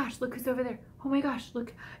 oh my gosh, look who's over there. Oh my gosh,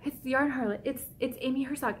 look, it's the Yarn Harlot. It's Amy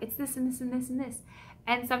Herzog. It's this and this and this and this.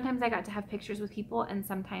 And sometimes I got to have pictures with people, and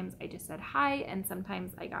sometimes I just said hi, and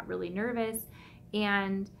sometimes I got really nervous.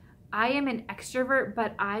 And I am an extrovert,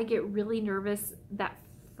 but I get really nervous that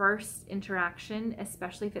first interaction,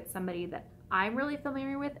 especially if it's somebody that I'm really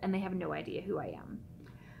familiar with and they have no idea who I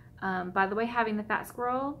am. By the way, having the fat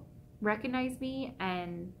squirrel recognize me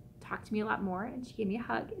and talk to me a lot more, and she gave me a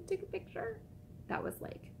hug and took a picture. That was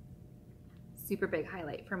like super big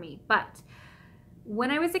highlight for me. But when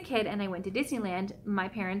I was a kid and I went to Disneyland, my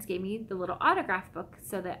parents gave me the little autograph book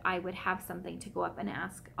so that I would have something to go up and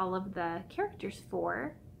ask all of the characters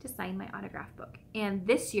for to sign my autograph book. And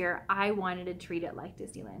this year I wanted to treat it like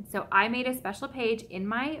Disneyland. So I made a special page in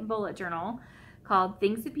my bullet journal called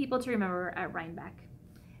Things and People to Remember at Rhinebeck.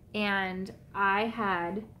 And I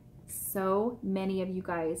had so many of you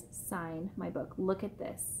guys sign my book. Look at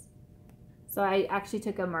this. So I actually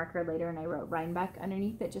took a marker later and I wrote Rhinebeck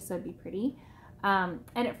underneath it just so it'd be pretty. And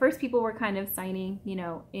at first people were kind of signing, you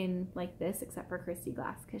know, in like this, except for Christy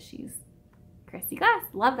Glass, because she's Christy Glass.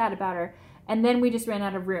 Love that about her. And then we just ran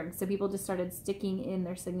out of room. So people just started sticking in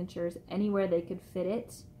their signatures anywhere they could fit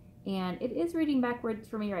it. And it is reading backwards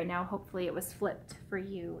for me right now. Hopefully it was flipped for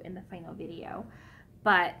you in the final video.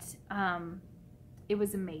 But it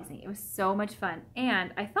was amazing. It was so much fun.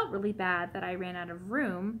 And I felt really bad that I ran out of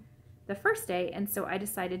room the first day. And so I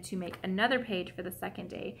decided to make another page for the second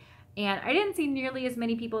day. And I didn't see nearly as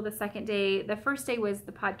many people the second day. The first day was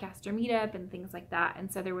the podcaster meetup and things like that.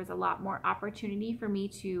 And so there was a lot more opportunity for me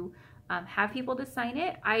to have people to sign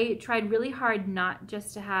it. I tried really hard not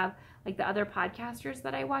just to have like the other podcasters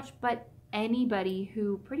that I watch, but anybody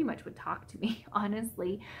who pretty much would talk to me,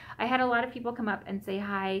 honestly. I had a lot of people come up and say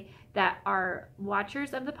hi that are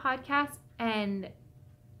watchers of the podcast, and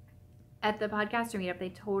at the podcaster meetup, they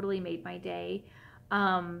totally made my day,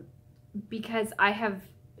 because I have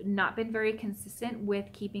not been very consistent with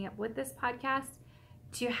keeping up with this podcast.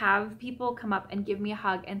 To have people come up and give me a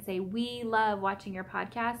hug and say, we love watching your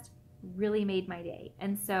podcast, really made my day.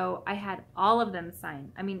 And so I had all of them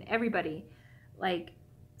sign. I mean, everybody, like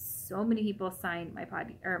so many people signed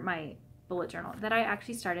my bullet journal that I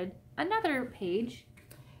actually started another page,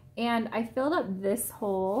 and I filled up this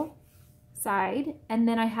whole side, and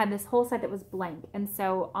then I had this whole side that was blank. And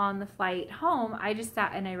so on the flight home, I just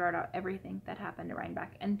sat and I wrote out everything that happened at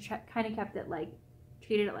Rhinebeck and kind of kept it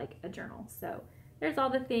treated it like a journal. So there's all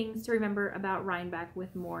the things to remember about Rhinebeck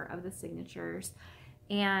with more of the signatures.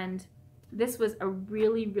 And this was a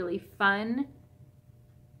really, really fun,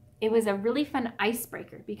 it was a really fun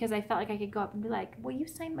icebreaker, because I felt like I could go up and be like, will you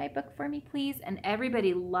sign my book for me, please? And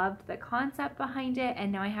everybody loved the concept behind it.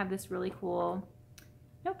 And now I have this really cool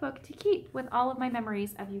notebook to keep with all of my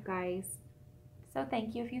memories of you guys. So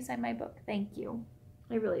thank you if you signed my book. Thank you.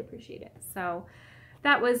 I really appreciate it. So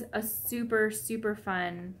that was a super, super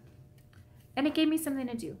fun, and it gave me something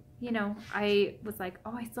to do. You know, I was like,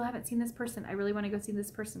 oh, I still haven't seen this person. I really want to go see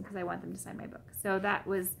this person because I want them to sign my book. So that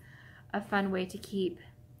was a fun way to keep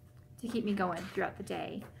me going throughout the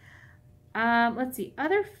day. Let's see,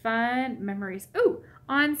 other fun memories. Oh,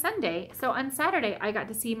 on Sunday. So on Saturday, I got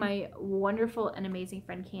to see my wonderful and amazing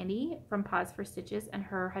friend Candy from Pause for Stitches and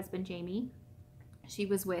her husband Jamie. She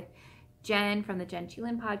was with Jen from the Jen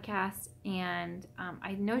Chelan podcast, and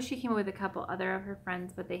I know she came with a couple other of her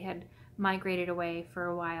friends, but they had migrated away for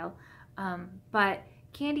a while. But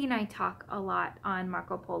Candy and I talk a lot on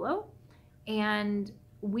Marco Polo, and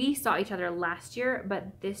we saw each other last year,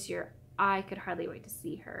 but this year I could hardly wait to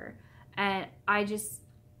see her. And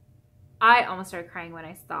I almost started crying when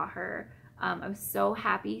I saw her. I was so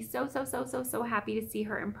happy, so happy to see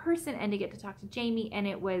her in person and to get to talk to Jamie. And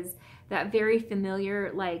it was that very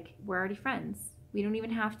familiar, like, we're already friends. We don't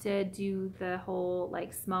even have to do the whole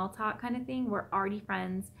like small talk kind of thing. We're already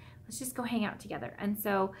friends. Let's just go hang out together. And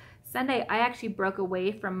so Sunday, I actually broke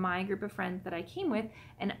away from my group of friends that I came with,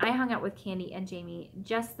 and I hung out with Candy and Jamie,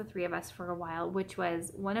 just the three of us for a while, which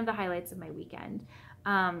was one of the highlights of my weekend.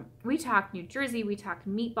 We talked New Jersey, we talked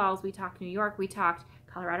meatballs, we talked New York, we talked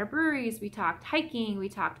Colorado breweries, we talked hiking, we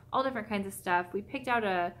talked all different kinds of stuff. We picked out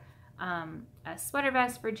a sweater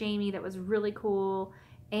vest for Jamie that was really cool,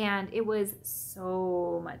 and it was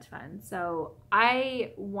so much fun. So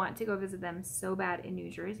I want to go visit them so bad in New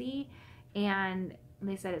Jersey, and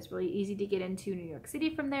they said it's really easy to get into New York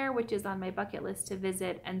City from there, which is on my bucket list to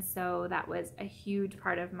visit, and so that was a huge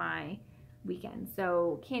part of my weekend.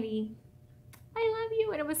 So Candy, I love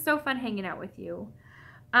you, and it was so fun hanging out with you.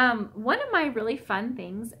 One of my really fun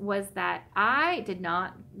things was that I did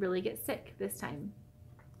not really get sick this time.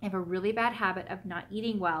 I have a really bad habit of not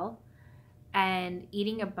eating well and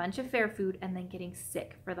eating a bunch of fair food and then getting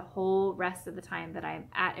sick for the whole rest of the time that I'm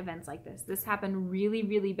at events like this. This happened really,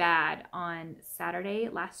 really bad on Saturday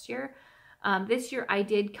last year. This year I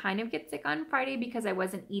did kind of get sick on Friday because I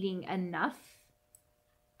wasn't eating enough.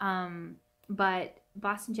 But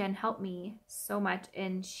Boston Jen helped me so much,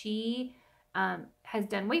 and she has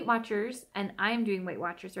done Weight Watchers, and I'm doing Weight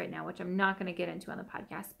Watchers right now, which I'm not going to get into on the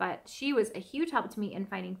podcast, but she was a huge help to me in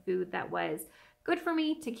finding food that was good for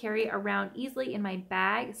me to carry around easily in my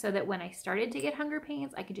bag, so that when I started to get hunger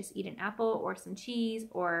pains, I could just eat an apple or some cheese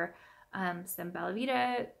or some Bella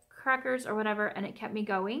Vita crackers or whatever, and it kept me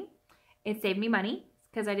going. It saved me money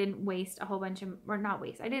because I didn't waste a whole bunch of, or not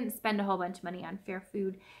waste, I didn't spend a whole bunch of money on fair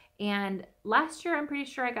food. And last year, I'm pretty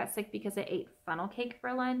sure I got sick because I ate funnel cake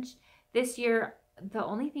for lunch. This year, the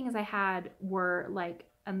only things I had were like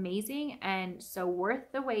amazing, and so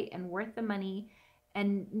worth the wait and worth the money,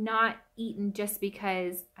 and not eaten just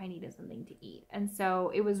because I needed something to eat. And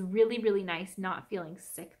so it was really, really nice not feeling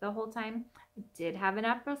sick the whole time. I did have an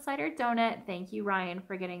apple cider donut. Thank you, Ryan,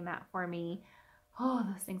 for getting that for me. Oh,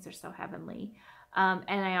 those things are so heavenly. And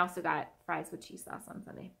I also got fries with cheese sauce on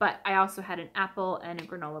Sunday. But I also had an apple and a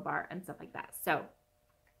granola bar and stuff like that. So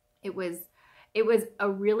it was a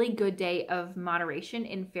really good day of moderation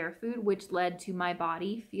in fair food, which led to my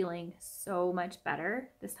body feeling so much better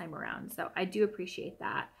this time around. So I do appreciate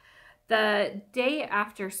that. The day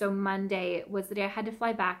after, so Monday, was the day I had to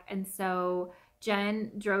fly back. And so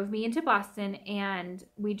Jen drove me into Boston, and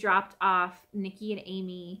we dropped off Nikki and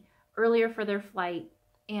Amy earlier for their flight.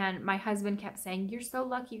 And my husband kept saying, "You're so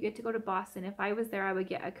lucky you get to go to Boston. If I was there, I would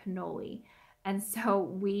get a cannoli." And so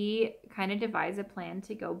we kind of devised a plan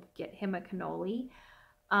to go get him a cannoli.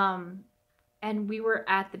 And we were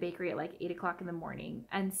at the bakery at like 8 o'clock in the morning.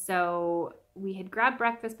 And so we had grabbed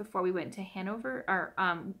breakfast before we went to Hanover, or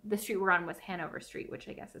the street we're on was Hanover Street, which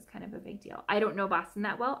I guess is kind of a big deal. I don't know Boston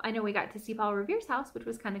that well. I know we got to see Paul Revere's house, which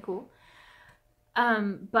was kind of cool.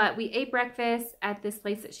 But we ate breakfast at this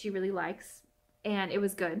place that she really likes, and it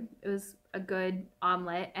was good. It was a good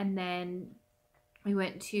omelet. And then we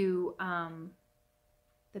went to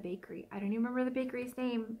the bakery. I don't even remember the bakery's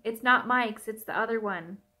name. It's not Mike's, it's the other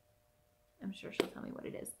one. I'm sure she'll tell me what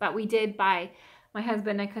it is. But we did buy my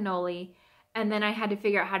husband a cannoli, and then I had to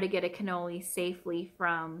figure out how to get a cannoli safely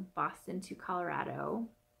from Boston to Colorado,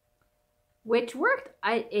 which worked.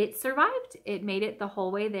 It survived. It made it the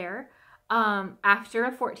whole way there. After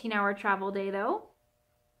a 14-hour travel day, though,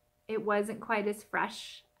 it wasn't quite as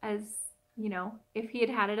fresh as, you know, if he had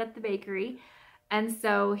had it at the bakery. And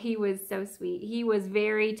so he was so sweet. He was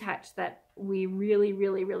very touched that we really,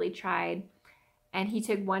 really, really tried. And he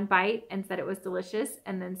took one bite and said it was delicious,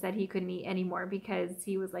 and then said he couldn't eat anymore because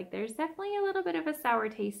he was like, there's definitely a little bit of a sour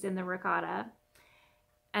taste in the ricotta.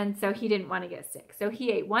 And so he didn't want to get sick. So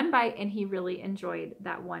he ate one bite, and he really enjoyed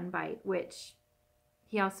that one bite, which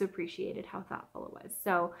he also appreciated how thoughtful it was.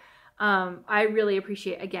 So I really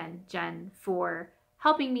appreciate, again, Jen, for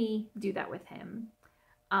helping me do that with him.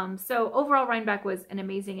 So overall, Rhinebeck was an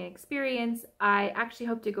amazing experience. I actually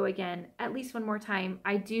hope to go again at least one more time.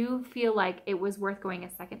 I do feel like it was worth going a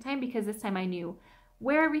second time because this time I knew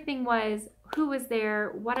where everything was, who was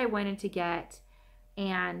there, what I wanted to get,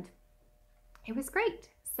 and it was great.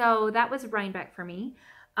 So that was Rhinebeck for me.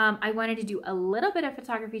 I wanted to do a little bit of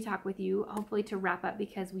photography talk with you, hopefully to wrap up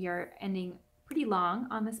because we are ending pretty long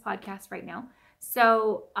on this podcast right now.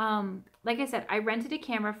 So, like I said, I rented a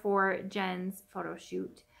camera for Jen's photo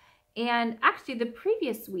shoot. And actually the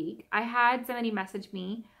previous week I had somebody message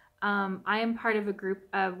me. I am part of a group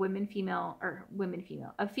of female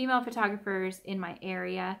photographers in my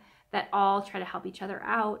area that all try to help each other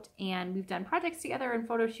out. And we've done projects together and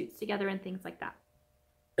photo shoots together and things like that.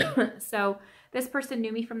 So this person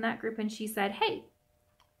knew me from that group, and she said, hey,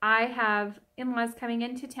 I have in-laws coming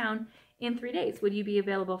into town in 3 days. Would you be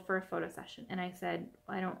available for a photo session? And I said,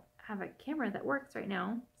 well, I don't have a camera that works right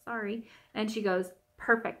now. Sorry. And she goes,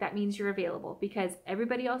 perfect. That means you're available because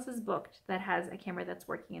everybody else is booked that has a camera that's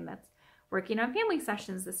working and that's working on family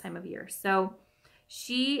sessions this time of year. So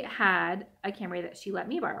she had a camera that she let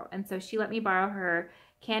me borrow. And so she let me borrow her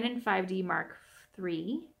Canon 5D Mark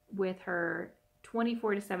III with her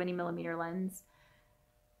 24 to 70 millimeter lens,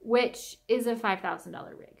 which is a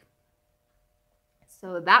 $5,000 rig.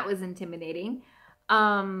 So that was intimidating.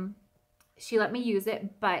 She let me use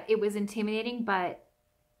it, but it was intimidating, but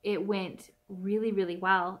it went really, really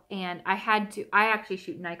well. And I actually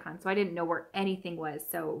shoot Nikon, so I didn't know where anything was.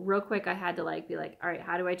 So real quick, I had to be like, all right,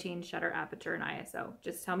 how do I change shutter, aperture, and ISO?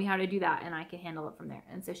 Just tell me how to do that and I can handle it from there.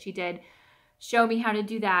 And so she did show me how to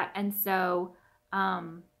do that. And so,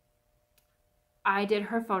 I did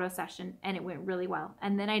her photo session and it went really well.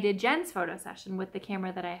 And then I did Jen's photo session with the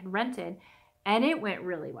camera that I had rented, and it went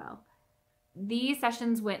really well. These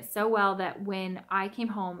sessions went so well that when I came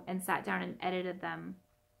home and sat down and edited them,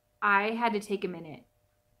 I had to take a minute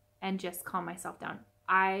and just calm myself down.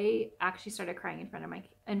 I actually started crying in front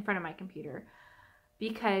of my computer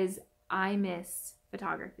because I miss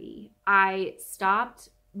photography. I stopped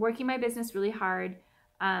working my business really hard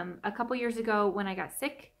a couple years ago when I got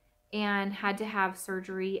sick and had to have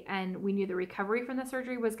surgery, and we knew the recovery from the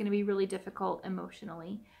surgery was going to be really difficult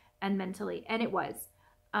emotionally and mentally, and it was.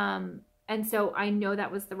 And so I know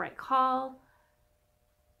that was the right call.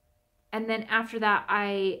 And then after that,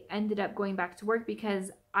 I ended up going back to work because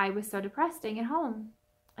I was so depressed staying at home,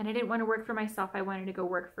 and I didn't want to work for myself. I wanted to go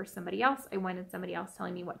work for somebody else. I wanted somebody else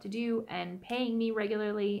telling me what to do and paying me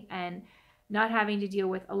regularly and not having to deal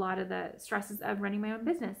with a lot of the stresses of running my own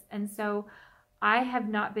business. And so I have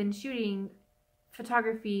not been shooting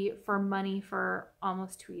photography for money for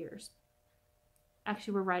almost 2 years.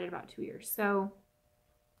 Actually, we're right at about 2 years. So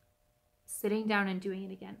sitting down and doing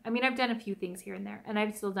it again. I mean, I've done a few things here and there, and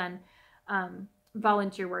I've still done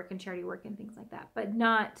volunteer work and charity work and things like that, but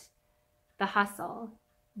not the hustle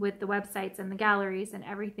with the websites and the galleries and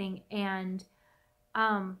everything. And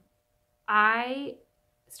I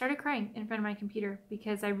started crying in front of my computer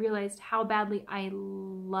because I realized how badly I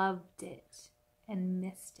loved it and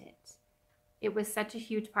missed it. It was such a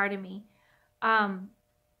huge part of me.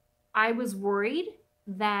 I was worried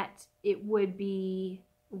that it would be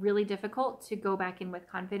really difficult to go back in with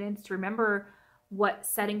confidence, to remember what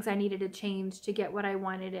settings I needed to change to get what I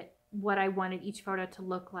wanted each photo to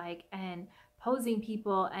look like, and posing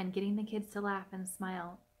people and getting the kids to laugh and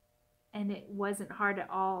smile. And it wasn't hard at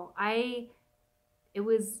all. It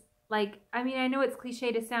was like, I mean, I know it's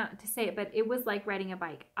cliche to say it, but it was like riding a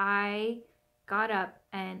bike. I got up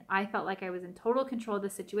and I felt like I was in total control of the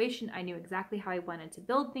situation. I knew exactly how I wanted to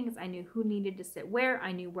build things. I knew who needed to sit where.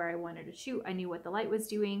 I knew where I wanted to shoot. I knew what the light was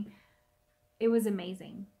doing. It was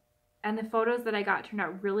amazing. And the photos that I got turned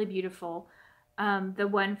out really beautiful. The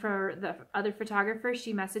one for the other photographer,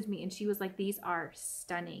 she messaged me and she was like, these are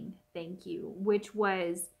stunning. Thank you. Which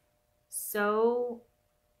was so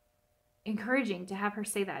encouraging to have her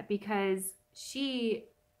say that, because she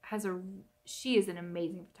is an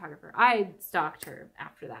amazing photographer. I stalked her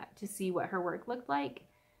after that to see what her work looked like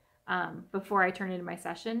before I turned into my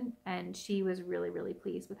session. And she was really, really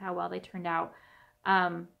pleased with how well they turned out.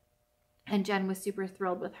 And Jen was super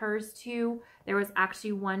thrilled with hers too. There was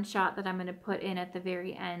actually one shot that I'm going to put in at the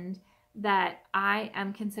very end that I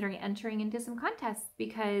am considering entering into some contests,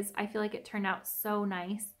 because I feel like it turned out so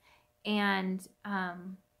nice. And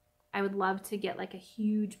I would love to get like a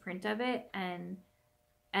huge print of it and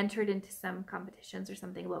enter it into some competitions or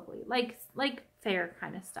something locally, like fair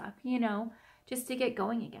kind of stuff, you know, just to get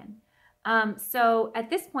going again. So at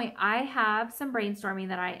this point, I have some brainstorming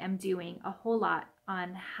that I am doing a whole lot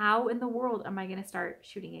on how in the world am I going to start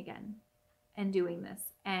shooting again and doing this.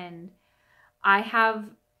 And I have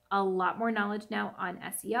a lot more knowledge now on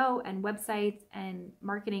SEO and websites and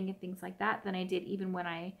marketing and things like that than I did even when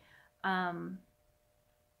I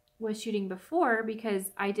was shooting before,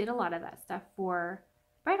 because I did a lot of that stuff for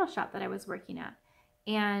bridal shop that I was working at.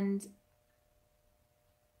 And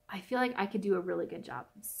I feel like I could do a really good job.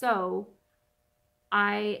 So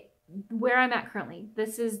where I'm at currently,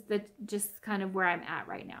 this is just kind of where I'm at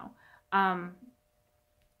right now.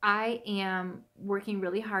 I am working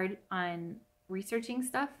really hard on researching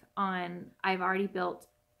stuff I've already built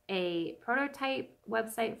a prototype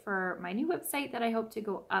website for my new website that I hope to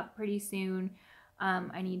go up pretty soon.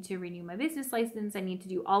 I need to renew my business license. I need to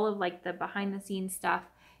do all of like the behind the scenes stuff,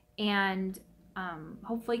 and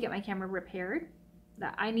hopefully get my camera repaired.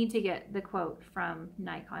 That I need to get the quote from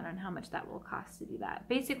Nikon on how much that will cost to do that.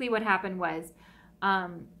 Basically what happened was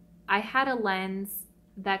I had a lens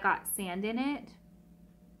that got sand in it,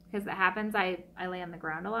 because that happens. I lay on the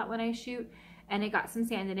ground a lot when I shoot, and it got some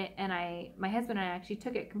sand in it, and my husband and I actually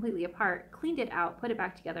took it completely apart, cleaned it out, put it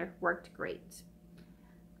back together, worked great.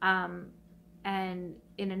 And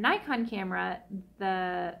in a Nikon camera,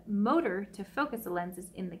 the motor to focus the lens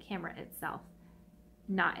is in the camera itself,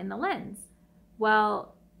 not in the lens.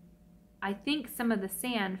 Well, I think some of the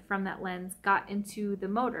sand from that lens got into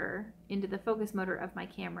the focus motor of my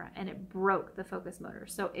camera, and it broke the focus motor.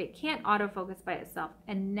 So it can't autofocus by itself.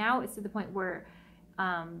 And now it's to the point where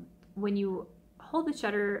when you hold the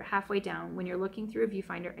shutter halfway down, when you're looking through a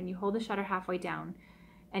viewfinder and you hold the shutter halfway down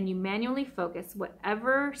and you manually focus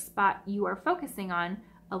whatever spot you are focusing on,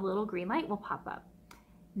 a little green light will pop up.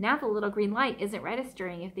 Now the little green light isn't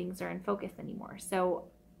registering if things are in focus anymore. So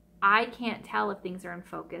I can't tell if things are in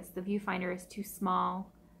focus. The viewfinder is too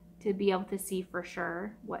small to be able to see for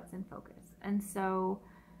sure what's in focus. And so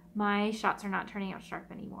my shots are not turning out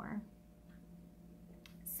sharp anymore.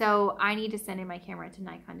 So I need to send in my camera to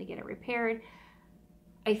Nikon to get it repaired.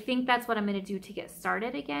 I think that's what I'm going to do to get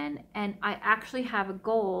started again. And I actually have a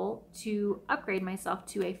goal to upgrade myself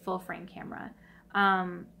to a full frame camera,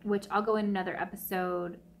 which I'll go in another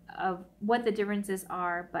episode of what the differences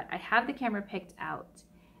are. But I have the camera picked out,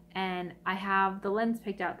 and I have the lens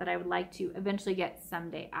picked out that I would like to eventually get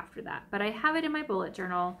someday after that. But I have it in my bullet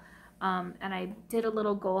journal, and I did a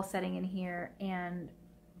little goal setting in here, and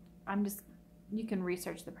you can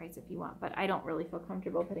research the price if you want, but I don't really feel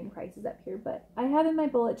comfortable putting prices up here. But I have in my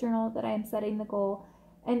bullet journal that I am setting the goal,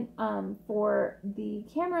 and for the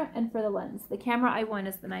camera and for the lens. The camera I want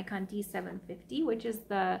is the Nikon D750, which is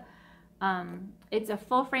it's a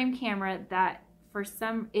full frame camera that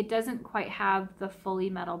it doesn't quite have the fully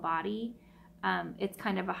metal body. It's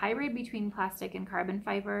kind of a hybrid between plastic and carbon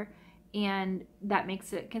fiber, and that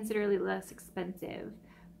makes it considerably less expensive.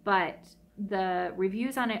 But the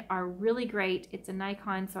reviews on it are really great. It's a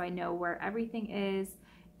Nikon, so I know where everything is,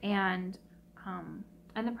 and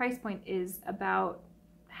the price point is about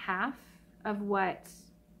half of what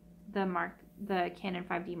the Canon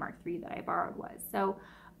 5D Mark III that I borrowed was. So,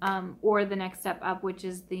 or the next step up, which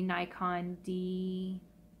is the Nikon D810.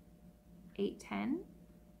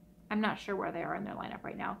 I'm not sure where they are in their lineup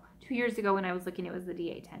right now. 2 years ago when I was looking, it was the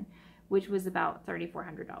D810, which was about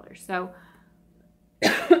 $3,400. So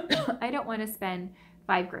I don't want to spend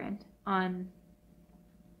 $5,000 on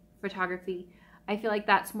photography. I feel like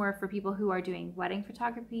that's more for people who are doing wedding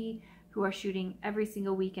photography, who are shooting every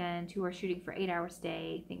single weekend, who are shooting for 8 hours a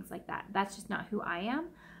day, things like that. That's just not who I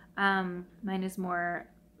am. Mine is more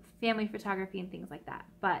family photography and things like that.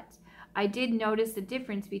 But I did notice the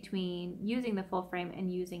difference between using the full frame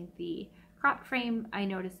and using the crop frame, I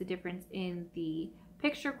noticed the difference in the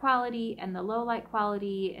picture quality and the low light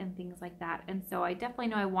quality and things like that. And so I definitely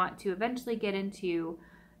know I want to eventually get into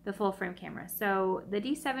the full frame camera. So the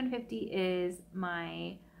D750 is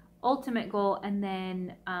my ultimate goal, and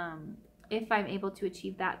then if I'm able to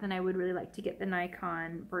achieve that, then I would really like to get the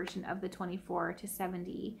Nikon version of the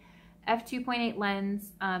 24-70 f2.8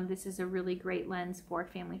 lens. This is a really great lens for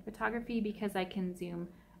family photography because I can zoom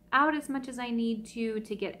out as much as I need to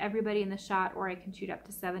get everybody in the shot, or I can shoot up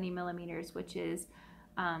to 70 millimeters, which is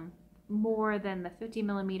more than the 50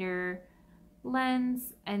 millimeter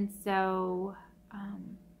lens. And so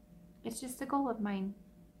it's just a goal of mine,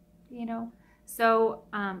 you know. So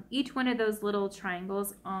each one of those little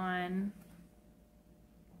triangles on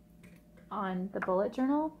the bullet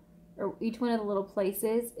journal, or each one of the little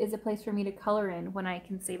places, is a place for me to color in when I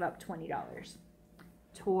can save up $20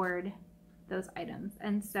 toward those items.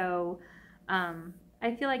 And so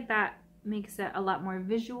I feel like that makes it a lot more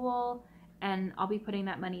visual, and I'll be putting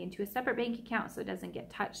that money into a separate bank account so it doesn't get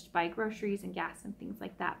touched by groceries and gas and things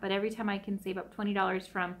like that. But every time I can save up $20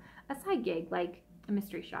 from a side gig like a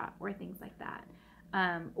mystery shot or things like that,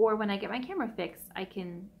 or when I get my camera fixed, I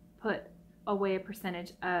can put away a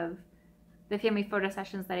percentage of the family photo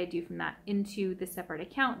sessions that I do from that into the separate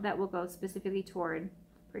account that will go specifically toward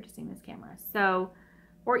purchasing this camera. So,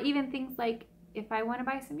 or even things like if I want to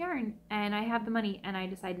buy some yarn and I have the money and I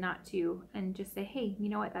decide not to, and just say, hey, you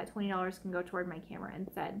know what, that $20 can go toward my camera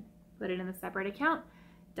instead. Put it in the separate account,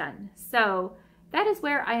 done. So that is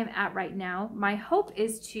where I am at right now. My hope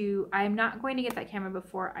is to, I am not going to get that camera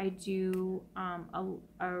before I do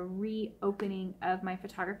a reopening of my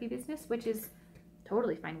photography business, which is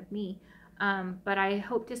totally fine with me. But I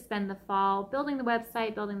hope to spend the fall building the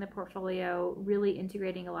website, building the portfolio, really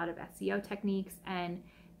integrating a lot of SEO techniques and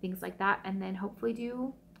things like that, and then hopefully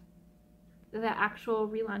do the actual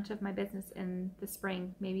relaunch of my business in the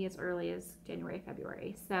spring, maybe as early as January,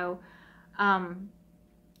 February. So,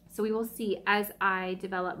 so we will see as I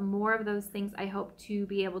develop more of those things. I hope to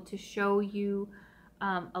be able to show you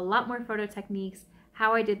a lot more photo techniques,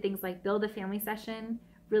 how I did things like build a family session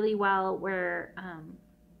really well, where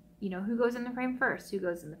you know, who goes in the frame first, who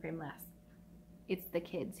goes in the frame last. It's the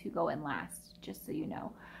kids who go in last, just so you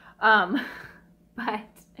know.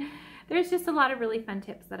 But there's just a lot of really fun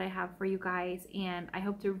tips that I have for you guys, and I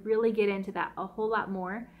hope to really get into that a whole lot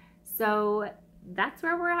more. So that's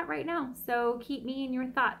where we're at right now. So keep me in your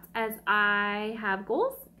thoughts as I have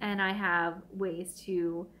goals and I have ways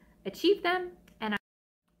to achieve them.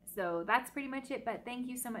 So that's pretty much it, but thank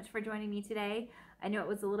you so much for joining me today. I know it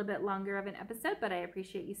was a little bit longer of an episode, but I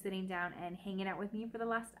appreciate you sitting down and hanging out with me for the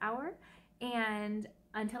last hour. And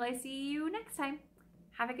until I see you next time,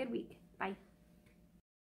 have a good week. Bye.